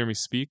choose to hear me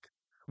speak,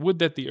 would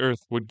that the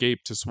earth would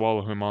gape to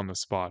swallow him on the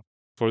spot,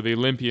 for the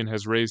Olympian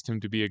has raised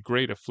him to be a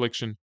great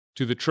affliction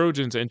to the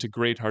Trojans and to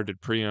great-hearted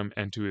Priam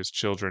and to his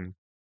children.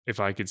 If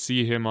I could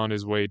see him on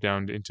his way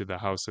down into the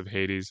house of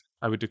Hades,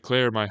 I would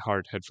declare my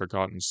heart had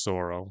forgotten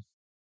sorrow."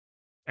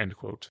 End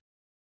quote.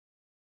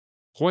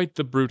 Quite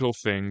the brutal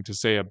thing to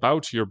say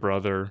about your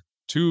brother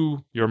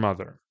to your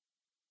mother.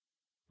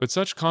 But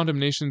such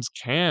condemnations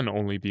can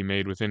only be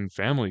made within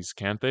families,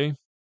 can't they?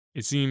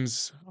 It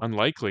seems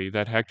unlikely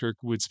that Hector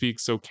would speak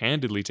so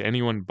candidly to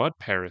anyone but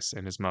Paris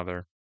and his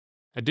mother.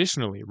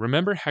 Additionally,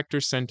 remember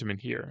Hector's sentiment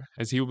here,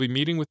 as he will be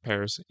meeting with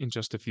Paris in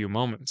just a few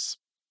moments.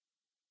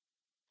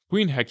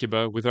 Queen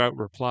Hecuba, without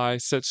reply,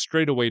 sets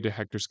straight away to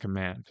Hector's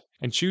command,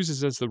 and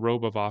chooses as the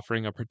robe of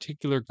offering a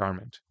particular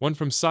garment, one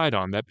from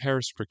Sidon that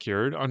Paris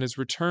procured on his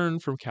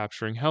return from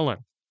capturing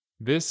Helen.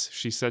 This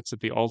she sets at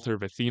the altar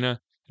of Athena,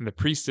 and the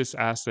priestess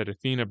asks that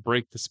Athena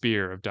break the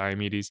spear of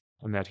Diomedes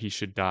and that he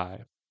should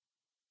die.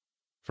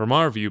 From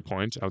our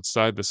viewpoint,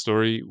 outside the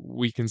story,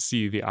 we can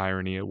see the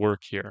irony at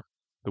work here.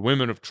 The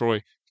women of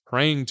Troy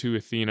praying to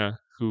Athena,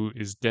 who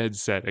is dead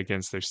set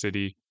against their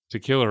city, to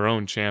kill her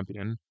own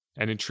champion,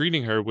 and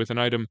entreating her with an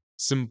item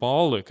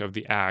symbolic of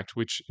the act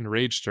which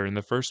enraged her in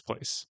the first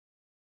place.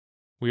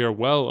 We are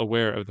well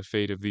aware of the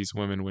fate of these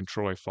women when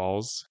Troy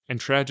falls, and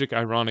tragic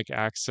ironic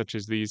acts such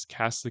as these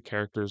cast the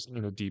characters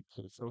in a deep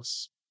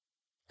pathos.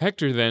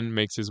 Hector then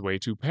makes his way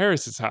to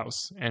Paris's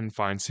house and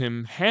finds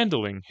him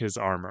handling his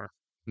armor,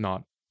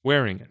 not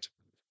wearing it.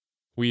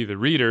 We, the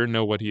reader,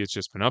 know what he has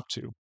just been up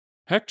to.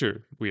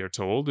 Hector, we are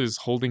told, is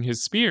holding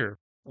his spear,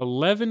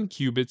 11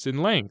 cubits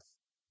in length,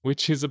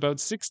 which is about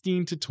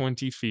 16 to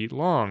 20 feet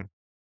long,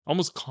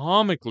 almost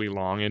comically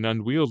long and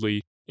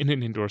unwieldy in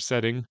an indoor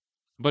setting,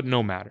 but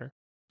no matter.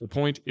 The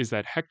point is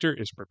that Hector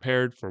is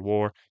prepared for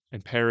war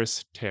and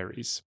Paris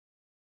tarries.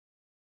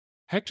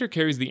 Hector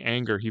carries the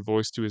anger he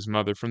voiced to his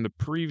mother from the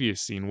previous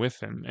scene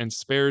with him and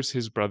spares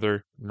his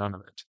brother none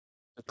of it,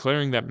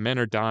 declaring that men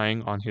are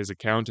dying on his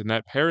account and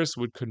that Paris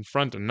would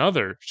confront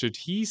another should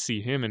he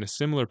see him in a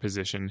similar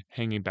position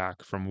hanging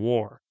back from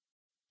war.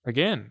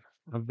 Again,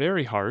 a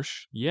very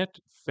harsh, yet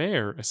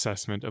fair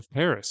assessment of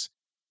Paris,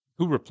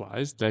 who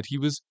replies that he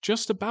was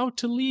just about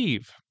to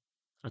leave.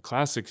 A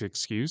classic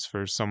excuse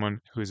for someone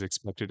who is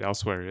expected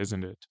elsewhere,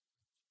 isn't it?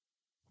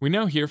 We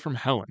now hear from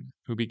Helen,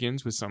 who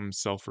begins with some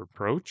self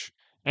reproach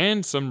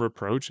and some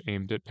reproach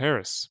aimed at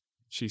Paris.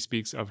 She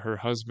speaks of her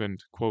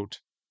husband,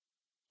 quote,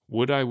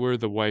 "Would I were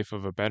the wife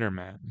of a better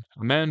man,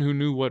 a man who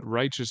knew what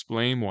righteous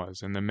blame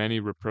was and the many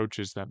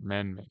reproaches that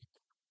men make."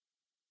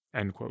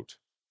 End quote.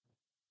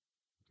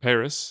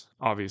 Paris,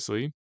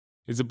 obviously,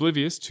 is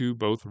oblivious to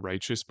both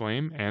righteous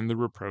blame and the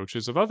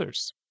reproaches of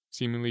others,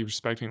 seemingly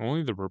respecting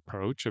only the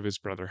reproach of his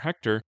brother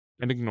Hector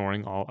and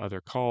ignoring all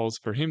other calls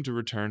for him to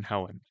return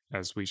Helen,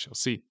 as we shall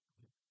see.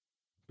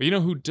 But you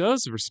know who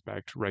does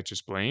respect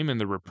righteous blame and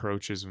the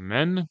reproaches of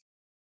men?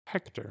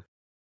 Hector.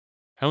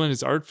 Helen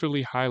has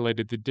artfully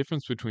highlighted the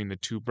difference between the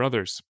two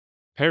brothers.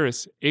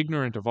 Paris,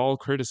 ignorant of all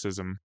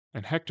criticism,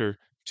 and Hector,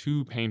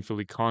 too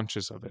painfully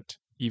conscious of it,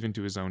 even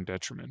to his own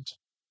detriment.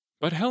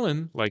 But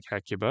Helen, like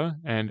Hecuba,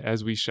 and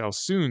as we shall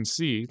soon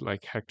see,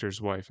 like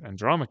Hector's wife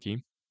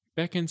Andromache,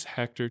 beckons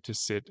Hector to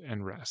sit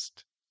and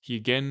rest. He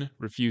again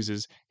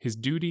refuses. His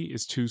duty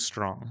is too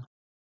strong.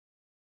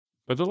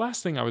 But the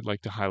last thing I would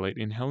like to highlight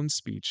in Helen's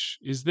speech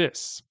is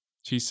this.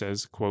 She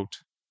says,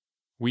 quote,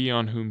 "We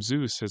on whom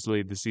Zeus has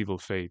laid this evil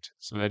fate,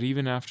 so that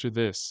even after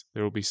this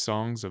there will be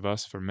songs of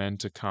us for men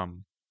to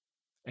come."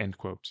 End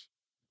quote.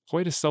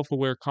 Quite a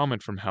self-aware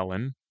comment from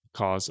Helen,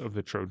 cause of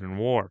the Trojan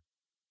War.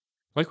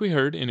 Like we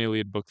heard in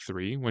Iliad Book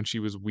 3, when she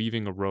was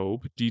weaving a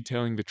robe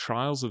detailing the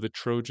trials of the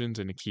Trojans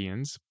and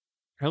Achaeans,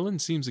 Helen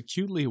seems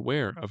acutely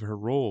aware of her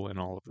role in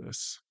all of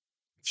this.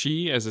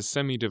 She, as a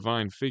semi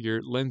divine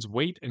figure, lends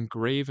weight and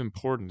grave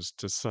importance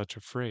to such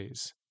a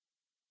phrase.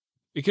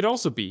 It could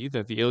also be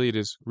that the Iliad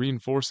is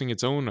reinforcing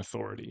its own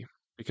authority,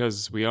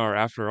 because we are,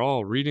 after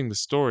all, reading the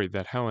story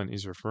that Helen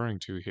is referring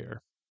to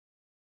here.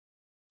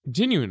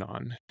 Continuing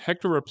on,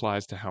 Hector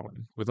replies to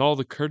Helen with all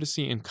the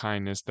courtesy and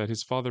kindness that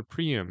his father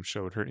Priam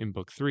showed her in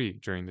Book 3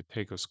 during the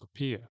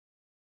Tegoscopia.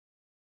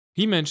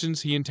 He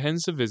mentions he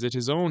intends to visit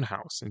his own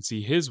house and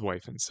see his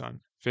wife and son,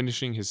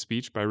 finishing his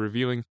speech by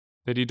revealing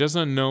that he does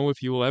not know if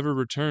he will ever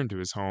return to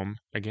his home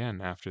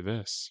again after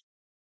this.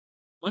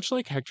 Much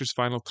like Hector's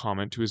final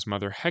comment to his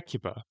mother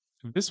Hecuba,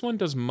 this one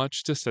does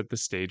much to set the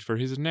stage for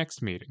his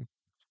next meeting.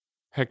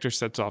 Hector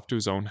sets off to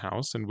his own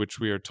house, in which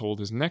we are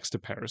told is next to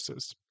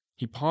Paris's.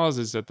 He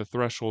pauses at the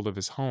threshold of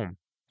his home,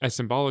 as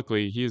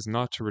symbolically he is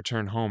not to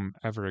return home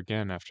ever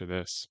again after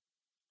this.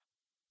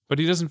 But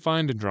he doesn't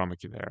find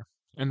Andromache there,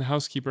 and the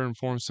housekeeper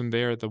informs him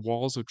they are at the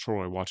walls of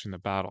Troy watching the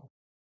battle.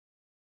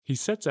 He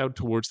sets out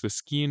towards the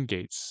Scaean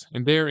gates,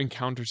 and there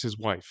encounters his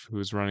wife, who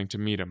is running to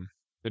meet him.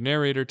 The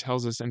narrator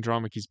tells us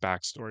Andromache's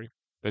backstory,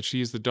 that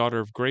she is the daughter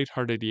of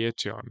great-hearted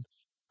Aetion,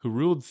 who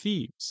ruled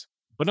Thebes,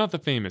 but not the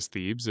famous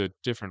Thebes, a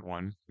different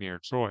one, near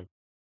Troy.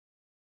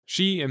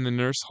 She and the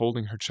nurse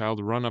holding her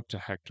child run up to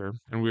Hector,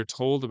 and we are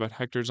told about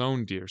Hector's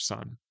own dear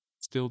son,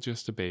 still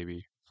just a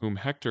baby, whom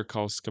Hector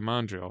calls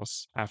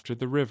Scamandrios after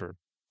the river,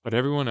 but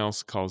everyone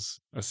else calls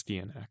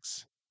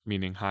Astyanax,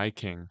 meaning High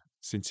King,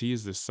 since he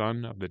is the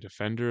son of the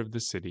defender of the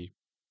city.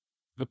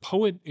 The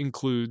poet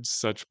includes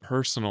such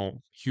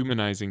personal,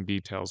 humanizing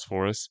details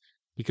for us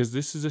because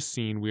this is a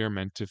scene we are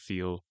meant to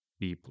feel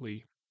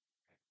deeply.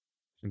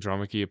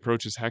 Andromache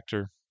approaches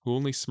Hector, who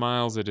only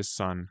smiles at his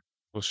son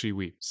while she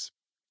weeps.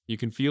 You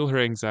can feel her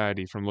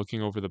anxiety from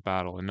looking over the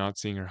battle and not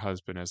seeing her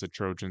husband as the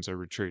Trojans are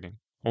retreating,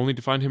 only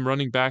to find him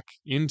running back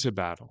into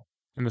battle,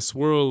 and the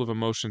swirl of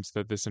emotions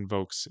that this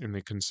invokes in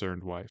the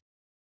concerned wife.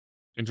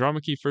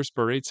 Andromache first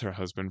berates her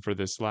husband for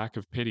this lack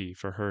of pity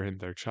for her and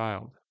their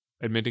child,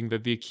 admitting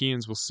that the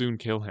Achaeans will soon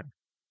kill him.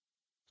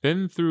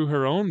 Then, through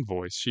her own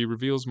voice, she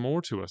reveals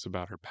more to us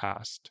about her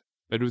past,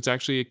 that it was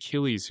actually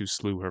Achilles who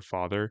slew her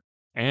father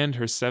and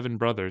her 7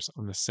 brothers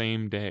on the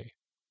same day.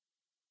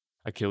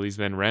 Achilles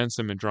then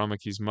ransomed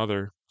Andromache's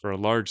mother for a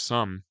large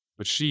sum,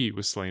 but she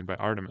was slain by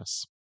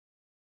Artemis.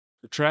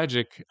 The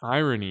tragic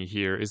irony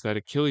here is that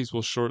Achilles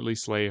will shortly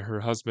slay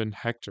her husband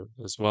Hector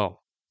as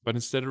well, but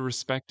instead of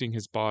respecting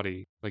his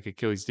body like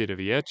Achilles did of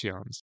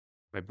Aetion's,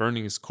 by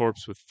burning his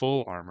corpse with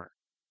full armor,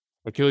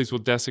 Achilles will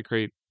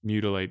desecrate,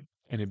 mutilate,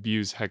 and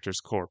abuse Hector's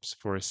corpse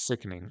for a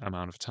sickening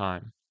amount of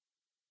time.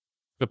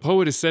 The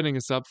poet is setting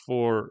us up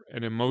for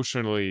an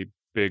emotionally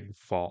big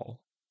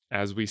fall,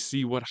 as we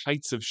see what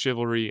heights of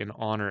chivalry and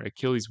honor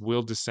Achilles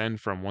will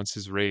descend from once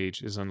his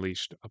rage is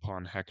unleashed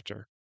upon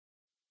Hector.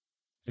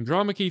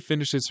 Andromache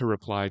finishes her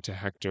reply to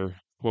Hector,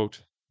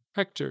 quote,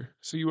 "Hector,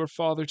 so you are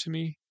father to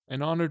me,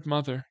 an honored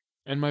mother,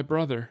 and my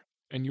brother,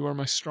 and you are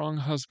my strong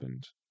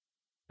husband."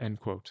 End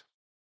quote.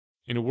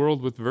 In a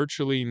world with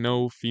virtually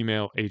no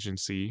female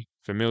agency,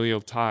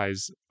 familial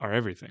ties are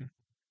everything.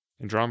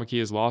 Andromache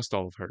has lost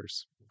all of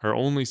hers. Her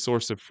only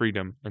source of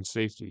freedom and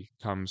safety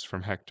comes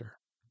from Hector.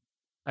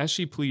 As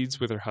she pleads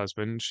with her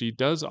husband, she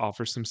does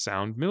offer some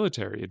sound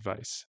military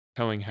advice,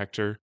 telling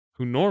Hector,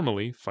 who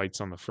normally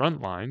fights on the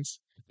front lines,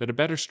 that a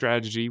better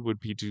strategy would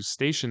be to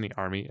station the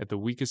army at the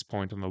weakest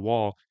point on the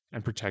wall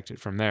and protect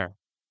it from there.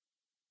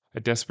 A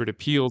desperate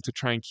appeal to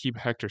try and keep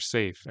Hector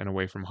safe and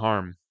away from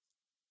harm.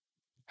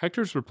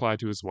 Hector's reply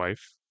to his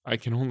wife, I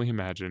can only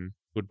imagine,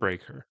 would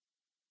break her.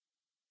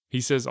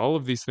 He says all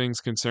of these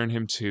things concern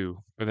him too,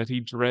 but that he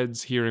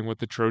dreads hearing what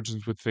the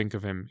Trojans would think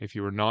of him if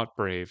he were not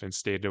brave and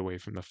stayed away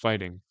from the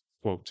fighting.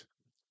 Quote,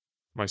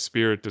 My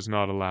spirit does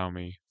not allow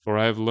me, for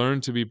I have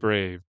learned to be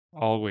brave,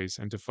 always,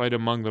 and to fight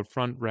among the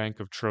front rank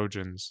of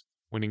Trojans,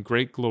 winning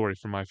great glory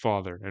for my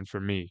father and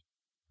for me.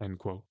 End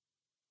quote.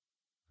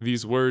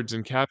 These words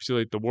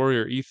encapsulate the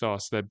warrior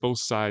ethos that both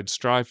sides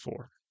strive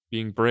for,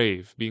 being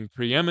brave, being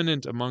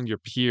preeminent among your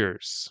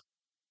peers.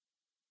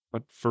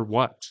 But for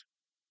what?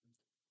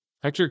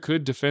 Hector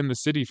could defend the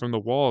city from the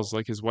walls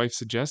like his wife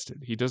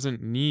suggested. He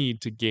doesn't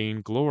need to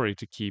gain glory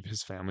to keep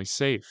his family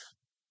safe.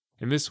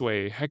 In this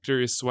way,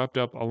 Hector is swept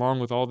up along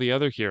with all the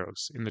other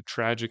heroes in the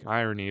tragic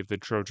irony of the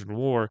Trojan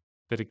War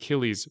that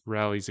Achilles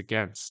rallies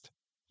against.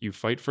 You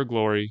fight for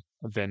glory,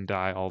 then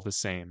die all the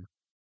same.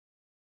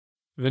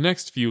 The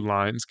next few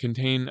lines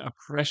contain a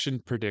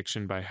prescient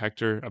prediction by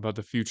Hector about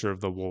the future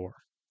of the war.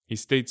 He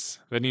states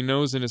that he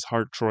knows in his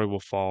heart Troy will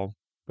fall,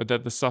 but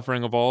that the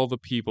suffering of all the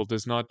people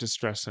does not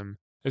distress him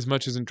as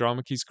much as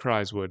Andromache's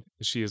cries would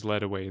as she is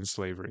led away in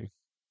slavery.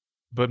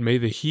 But may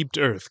the heaped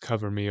earth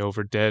cover me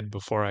over dead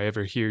before I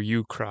ever hear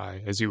you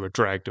cry as you are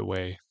dragged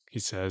away, he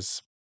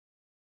says.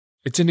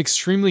 It's an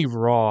extremely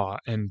raw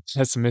and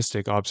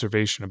pessimistic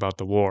observation about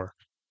the war,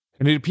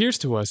 and it appears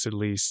to us, at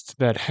least,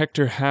 that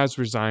Hector has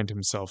resigned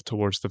himself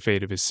towards the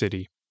fate of his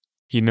city.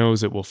 He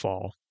knows it will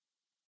fall.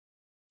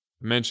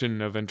 The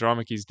mention of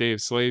Andromache's day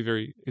of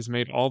slavery is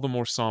made all the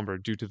more somber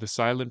due to the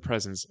silent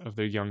presence of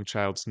their young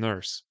child's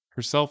nurse,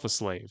 herself a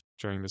slave,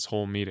 during this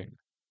whole meeting.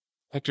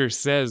 Hector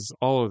says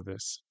all of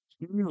this,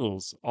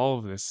 feels all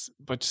of this,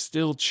 but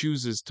still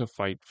chooses to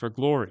fight for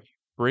glory,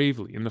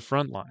 bravely in the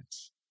front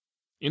lines.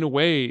 In a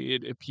way,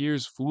 it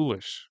appears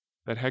foolish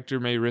that Hector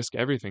may risk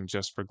everything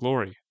just for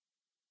glory.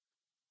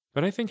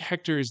 But I think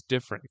Hector is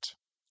different.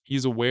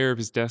 He's aware of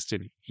his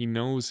destiny, he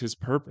knows his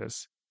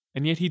purpose,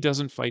 and yet he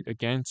doesn't fight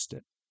against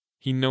it.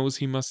 He knows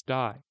he must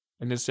die,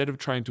 and instead of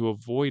trying to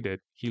avoid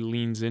it, he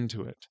leans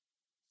into it.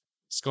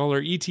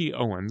 Scholar E.T.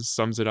 Owens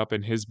sums it up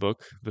in his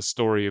book, The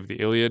Story of the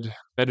Iliad,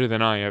 better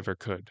than I ever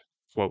could.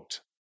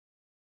 Quote,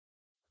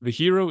 "The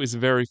hero is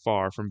very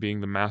far from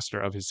being the master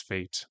of his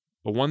fate,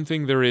 but one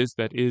thing there is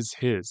that is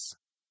his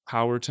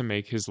power to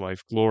make his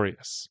life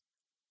glorious.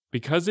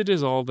 Because it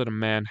is all that a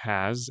man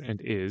has and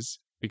is,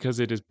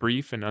 because it is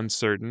brief and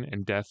uncertain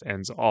and death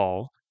ends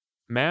all,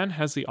 man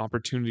has the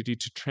opportunity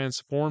to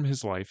transform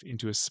his life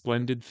into a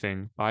splendid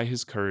thing by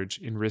his courage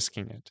in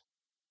risking it.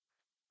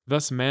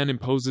 Thus man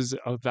imposes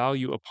a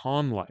value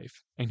upon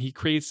life, and he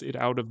creates it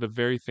out of the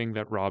very thing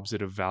that robs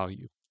it of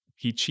value.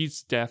 He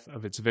cheats death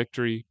of its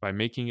victory by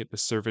making it the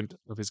servant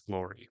of his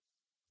glory."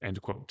 End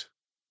quote.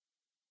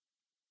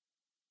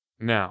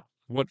 Now,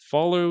 what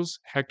follows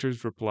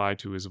Hector's reply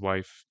to his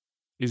wife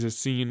is a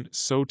scene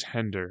so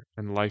tender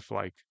and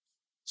lifelike,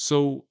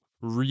 so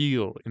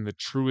real in the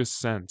truest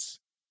sense,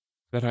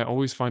 that I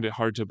always find it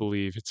hard to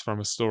believe it's from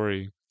a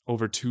story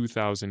over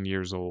 2,000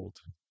 years old.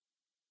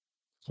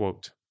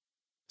 Quote,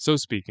 "So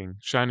speaking,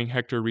 shining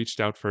Hector reached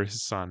out for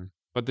his son,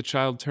 but the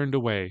child turned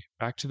away,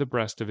 back to the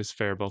breast of his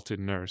fair-belted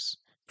nurse,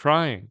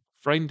 crying,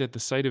 frightened at the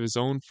sight of his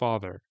own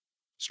father.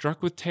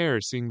 Struck with terror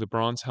seeing the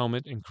bronze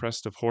helmet and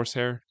crest of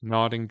horsehair,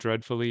 nodding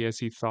dreadfully as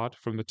he thought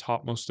from the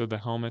topmost of the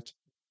helmet,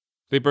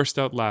 they burst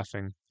out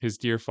laughing, his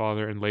dear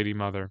father and lady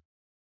mother.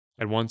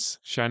 At once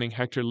shining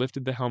Hector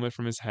lifted the helmet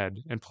from his head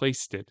and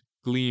placed it,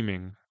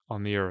 gleaming,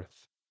 on the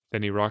earth.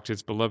 Then he rocked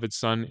his beloved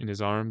son in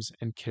his arms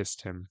and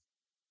kissed him."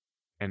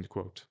 End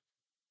quote.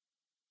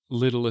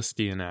 Little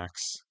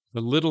Astyanax,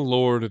 the little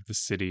lord of the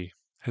city,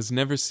 has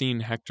never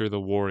seen Hector the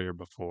warrior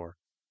before,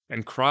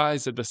 and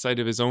cries at the sight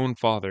of his own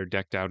father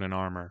decked out in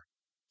armor.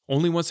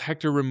 Only once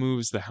Hector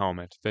removes the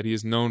helmet that he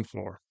is known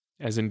for,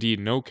 as indeed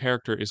no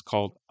character is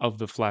called of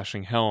the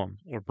flashing helm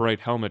or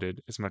bright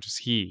helmeted as much as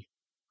he,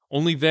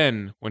 only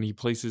then, when he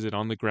places it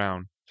on the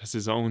ground, does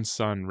his own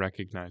son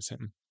recognize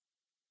him.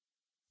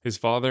 His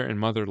father and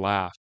mother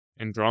laugh,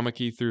 and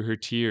Andromache through her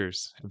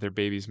tears at their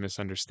baby's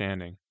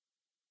misunderstanding.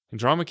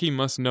 Andromache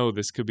must know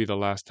this could be the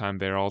last time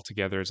they are all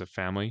together as a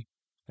family,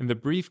 and the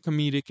brief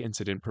comedic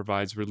incident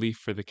provides relief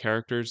for the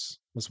characters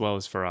as well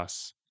as for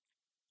us.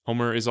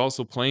 Homer is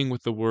also playing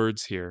with the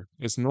words here,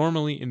 as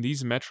normally in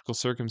these metrical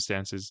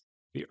circumstances,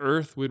 the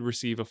earth would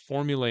receive a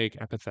formulaic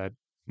epithet,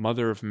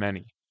 mother of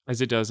many,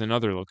 as it does in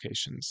other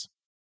locations.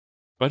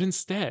 But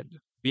instead,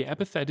 the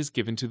epithet is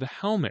given to the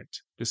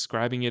helmet,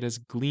 describing it as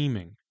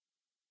gleaming.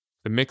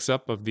 The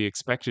mix-up of the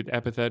expected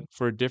epithet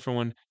for a different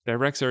one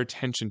directs our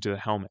attention to the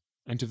helmet,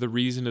 and to the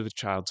reason of the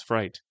child's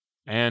fright,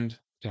 and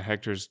to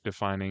Hector's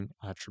defining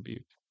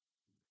attribute.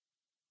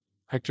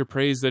 Hector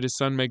prays that his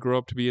son may grow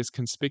up to be as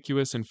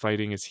conspicuous in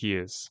fighting as he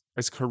is,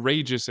 as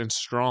courageous and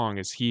strong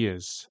as he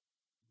is.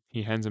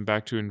 He hands him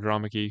back to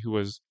Andromache, who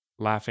was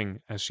laughing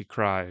as she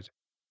cried,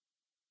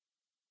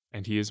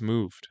 and he is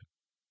moved.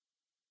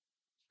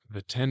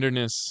 The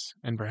tenderness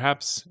and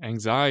perhaps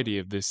anxiety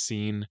of this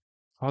scene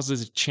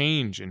causes a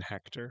change in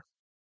Hector.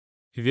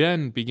 He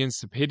then begins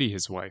to pity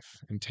his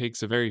wife and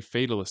takes a very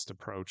fatalist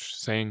approach,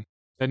 saying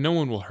that no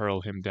one will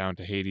hurl him down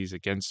to Hades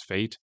against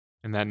fate,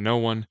 and that no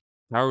one,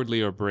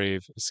 cowardly or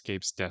brave,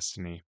 escapes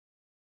destiny.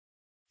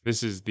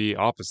 This is the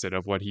opposite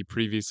of what he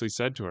previously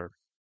said to her.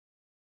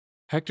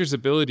 Hector's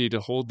ability to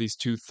hold these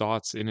two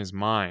thoughts in his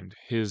mind,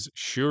 his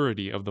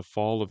surety of the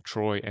fall of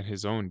Troy and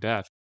his own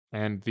death,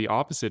 and the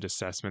opposite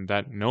assessment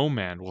that no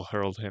man will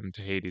hurl him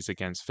to Hades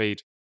against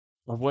fate,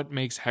 are what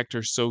makes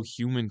Hector so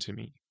human to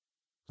me.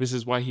 This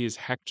is why he is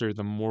Hector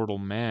the mortal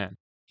man.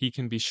 He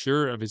can be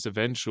sure of his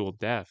eventual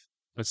death,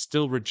 but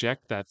still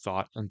reject that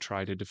thought and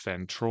try to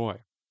defend Troy.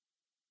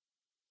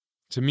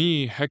 To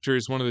me, Hector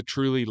is one of the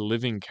truly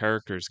living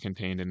characters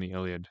contained in the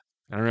Iliad.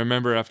 And I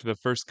remember after the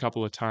first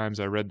couple of times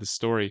I read the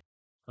story,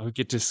 I would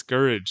get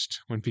discouraged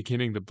when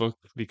beginning the book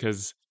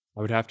because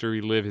I would have to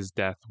relive his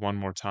death one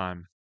more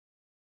time.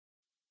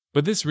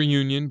 But this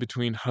reunion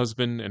between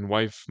husband and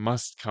wife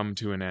must come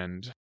to an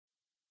end.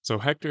 So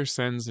Hector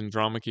sends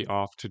Andromache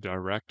off to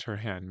direct her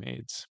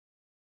handmaids.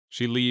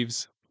 She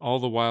leaves, all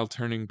the while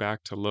turning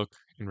back to look,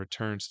 and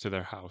returns to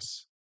their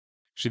house.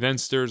 She then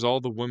stirs all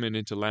the women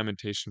into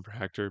lamentation for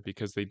Hector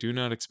because they do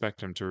not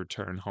expect him to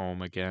return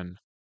home again.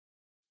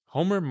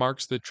 Homer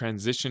marks the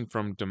transition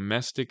from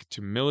domestic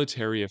to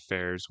military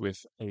affairs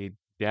with a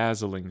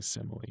dazzling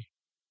simile.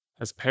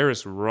 As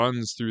Paris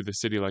runs through the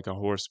city like a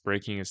horse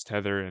breaking his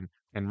tether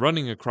and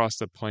running across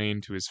the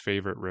plain to his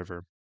favorite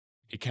river,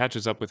 he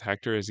catches up with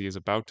Hector as he is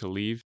about to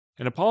leave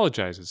and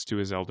apologizes to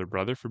his elder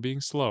brother for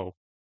being slow.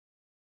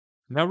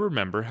 Now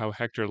remember how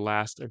Hector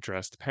last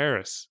addressed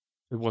Paris.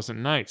 It wasn't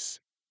nice.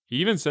 He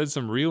even said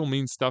some real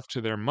mean stuff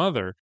to their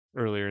mother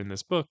earlier in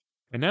this book,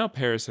 and now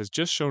Paris has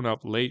just shown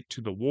up late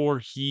to the war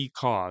he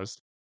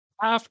caused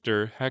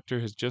after Hector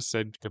has just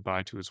said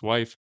goodbye to his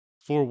wife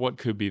for what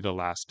could be the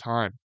last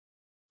time.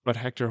 But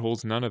Hector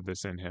holds none of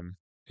this in him.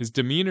 His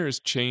demeanor is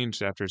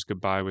changed after his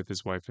goodbye with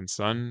his wife and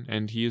son,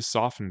 and he is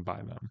softened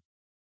by them.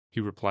 He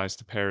replies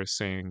to Paris,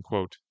 saying,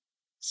 quote,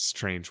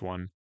 "Strange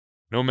one,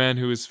 no man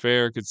who is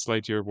fair could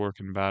slight your work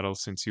in battle,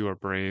 since you are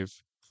brave.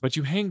 But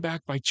you hang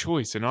back by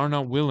choice and are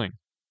not willing.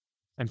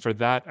 And for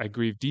that I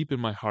grieve deep in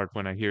my heart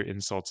when I hear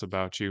insults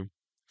about you,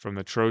 from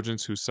the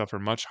Trojans who suffer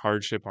much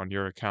hardship on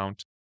your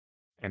account."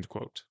 End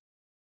quote.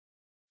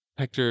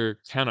 Hector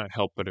cannot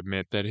help but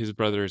admit that his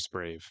brother is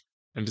brave,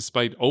 and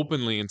despite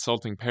openly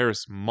insulting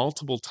Paris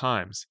multiple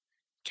times,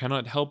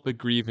 cannot help but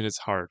grieve in his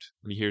heart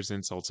when he hears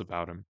insults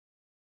about him.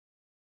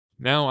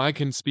 Now I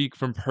can speak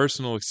from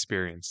personal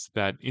experience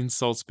that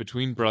insults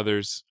between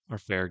brothers are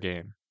fair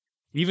game,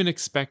 even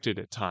expected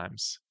at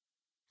times.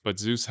 But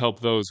Zeus help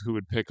those who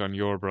would pick on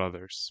your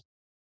brothers.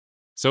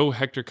 So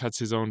Hector cuts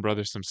his own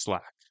brother some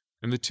slack,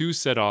 and the two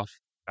set off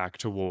back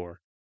to war.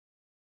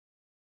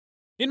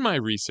 In my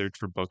research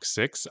for Book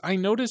 6, I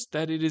noticed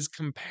that it is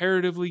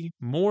comparatively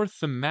more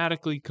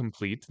thematically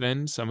complete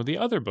than some of the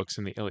other books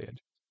in the Iliad.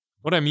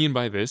 What I mean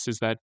by this is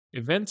that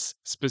events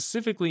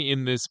specifically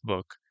in this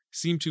book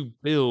seem to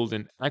build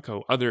and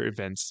echo other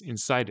events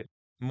inside it,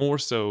 more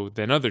so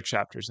than other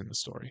chapters in the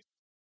story.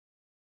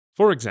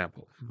 For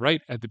example,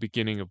 right at the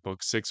beginning of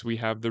Book 6, we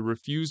have the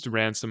refused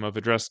ransom of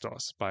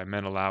Adrestos by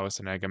Menelaus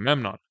and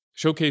Agamemnon,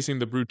 showcasing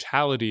the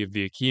brutality of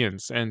the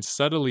Achaeans and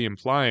subtly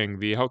implying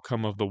the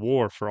outcome of the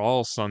war for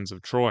all sons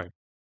of Troy.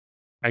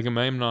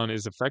 Agamemnon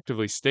is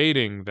effectively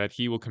stating that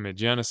he will commit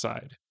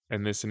genocide,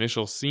 and this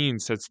initial scene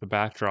sets the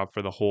backdrop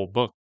for the whole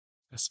book,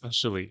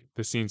 especially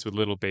the scenes with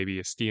little baby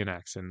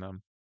Astyanax in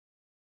them.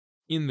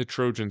 In the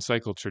Trojan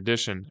cycle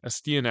tradition,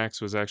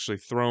 Astyanax was actually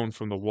thrown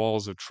from the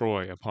walls of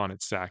Troy upon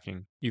its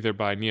sacking, either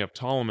by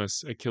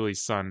Neoptolemus,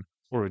 Achilles' son,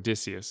 or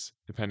Odysseus,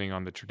 depending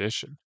on the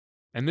tradition.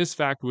 And this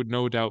fact would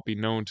no doubt be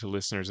known to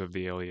listeners of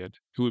the Iliad,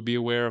 who would be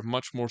aware of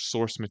much more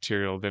source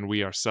material than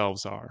we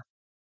ourselves are.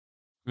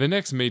 The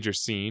next major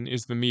scene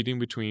is the meeting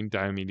between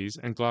Diomedes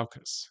and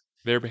Glaucus.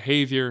 Their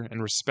behavior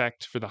and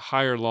respect for the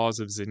higher laws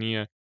of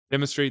Xenia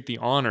demonstrate the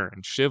honor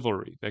and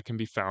chivalry that can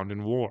be found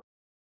in war.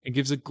 It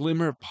gives a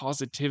glimmer of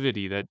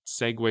positivity that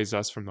segues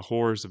us from the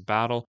horrors of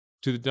battle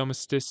to the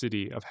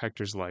domesticity of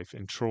Hector's life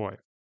in Troy.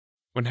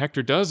 When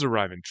Hector does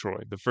arrive in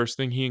Troy, the first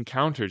thing he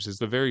encounters is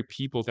the very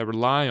people that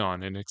rely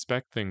on and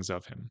expect things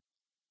of him.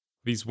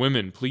 These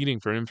women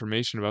pleading for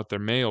information about their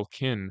male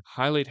kin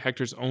highlight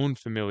Hector's own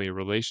familiar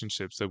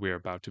relationships that we are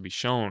about to be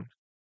shown.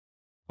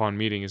 Upon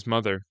meeting his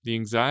mother, the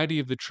anxiety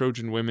of the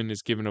Trojan women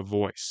is given a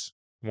voice,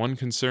 one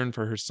concern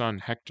for her son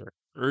Hector,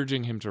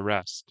 urging him to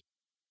rest.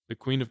 The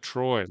Queen of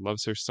Troy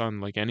loves her son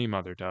like any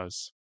mother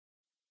does.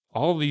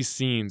 All these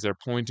scenes are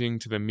pointing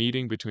to the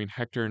meeting between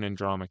Hector and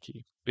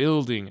Andromache,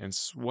 building and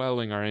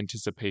swelling our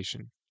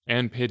anticipation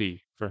and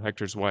pity for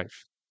Hector's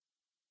wife.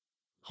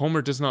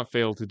 Homer does not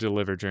fail to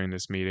deliver during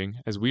this meeting,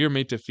 as we are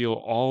made to feel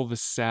all the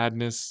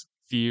sadness,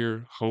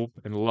 fear, hope,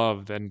 and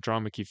love that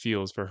Andromache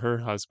feels for her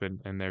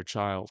husband and their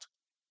child.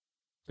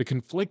 The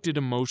conflicted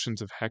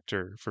emotions of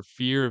Hector for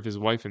fear of his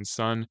wife and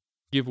son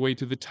give way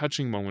to the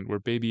touching moment where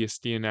baby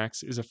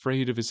Astyanax is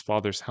afraid of his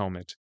father's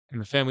helmet,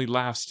 and the family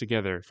laughs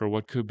together for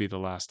what could be the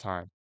last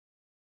time.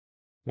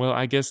 Well,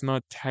 I guess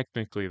not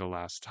technically the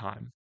last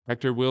time.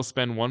 Hector will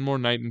spend one more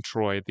night in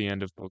Troy at the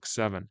end of Book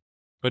 7,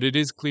 but it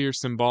is clear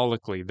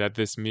symbolically that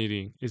this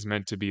meeting is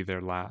meant to be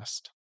their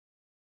last.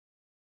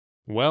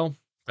 Well,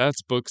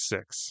 that's Book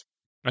 6.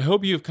 I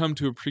hope you have come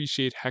to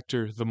appreciate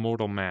Hector the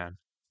mortal man,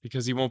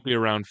 because he won't be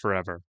around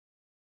forever.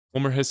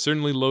 Homer has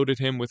certainly loaded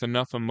him with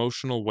enough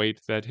emotional weight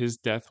that his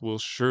death will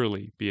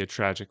surely be a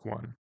tragic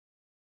one.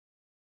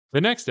 The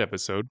next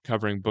episode,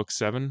 covering Book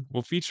 7,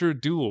 will feature a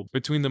duel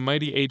between the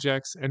mighty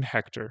Ajax and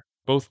Hector,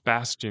 both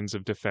bastions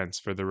of defense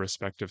for their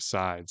respective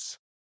sides.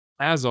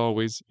 As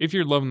always, if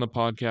you're loving the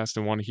podcast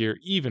and want to hear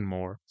even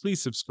more,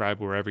 please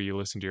subscribe wherever you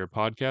listen to your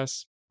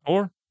podcasts,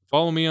 or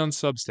follow me on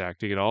Substack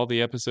to get all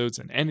the episodes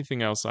and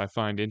anything else I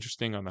find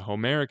interesting on the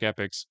Homeric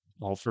epics,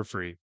 all for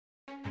free.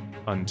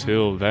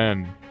 Until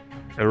then,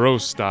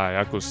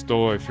 Erostai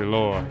akostoi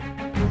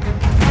philoi.